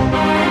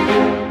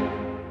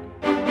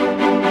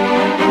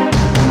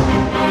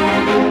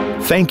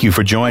 Thank you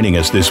for joining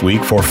us this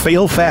week for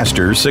Fail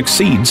Faster,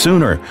 Succeed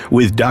Sooner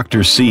with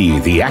Dr. C,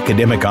 the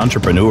academic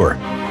entrepreneur.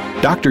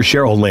 Dr.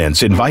 Cheryl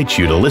Lentz invites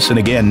you to listen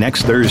again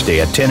next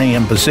Thursday at 10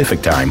 a.m.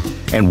 Pacific Time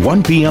and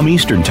 1 p.m.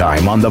 Eastern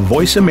Time on the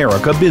Voice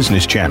America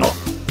Business Channel.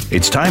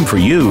 It's time for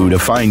you to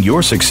find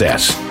your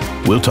success.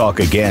 We'll talk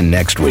again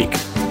next week.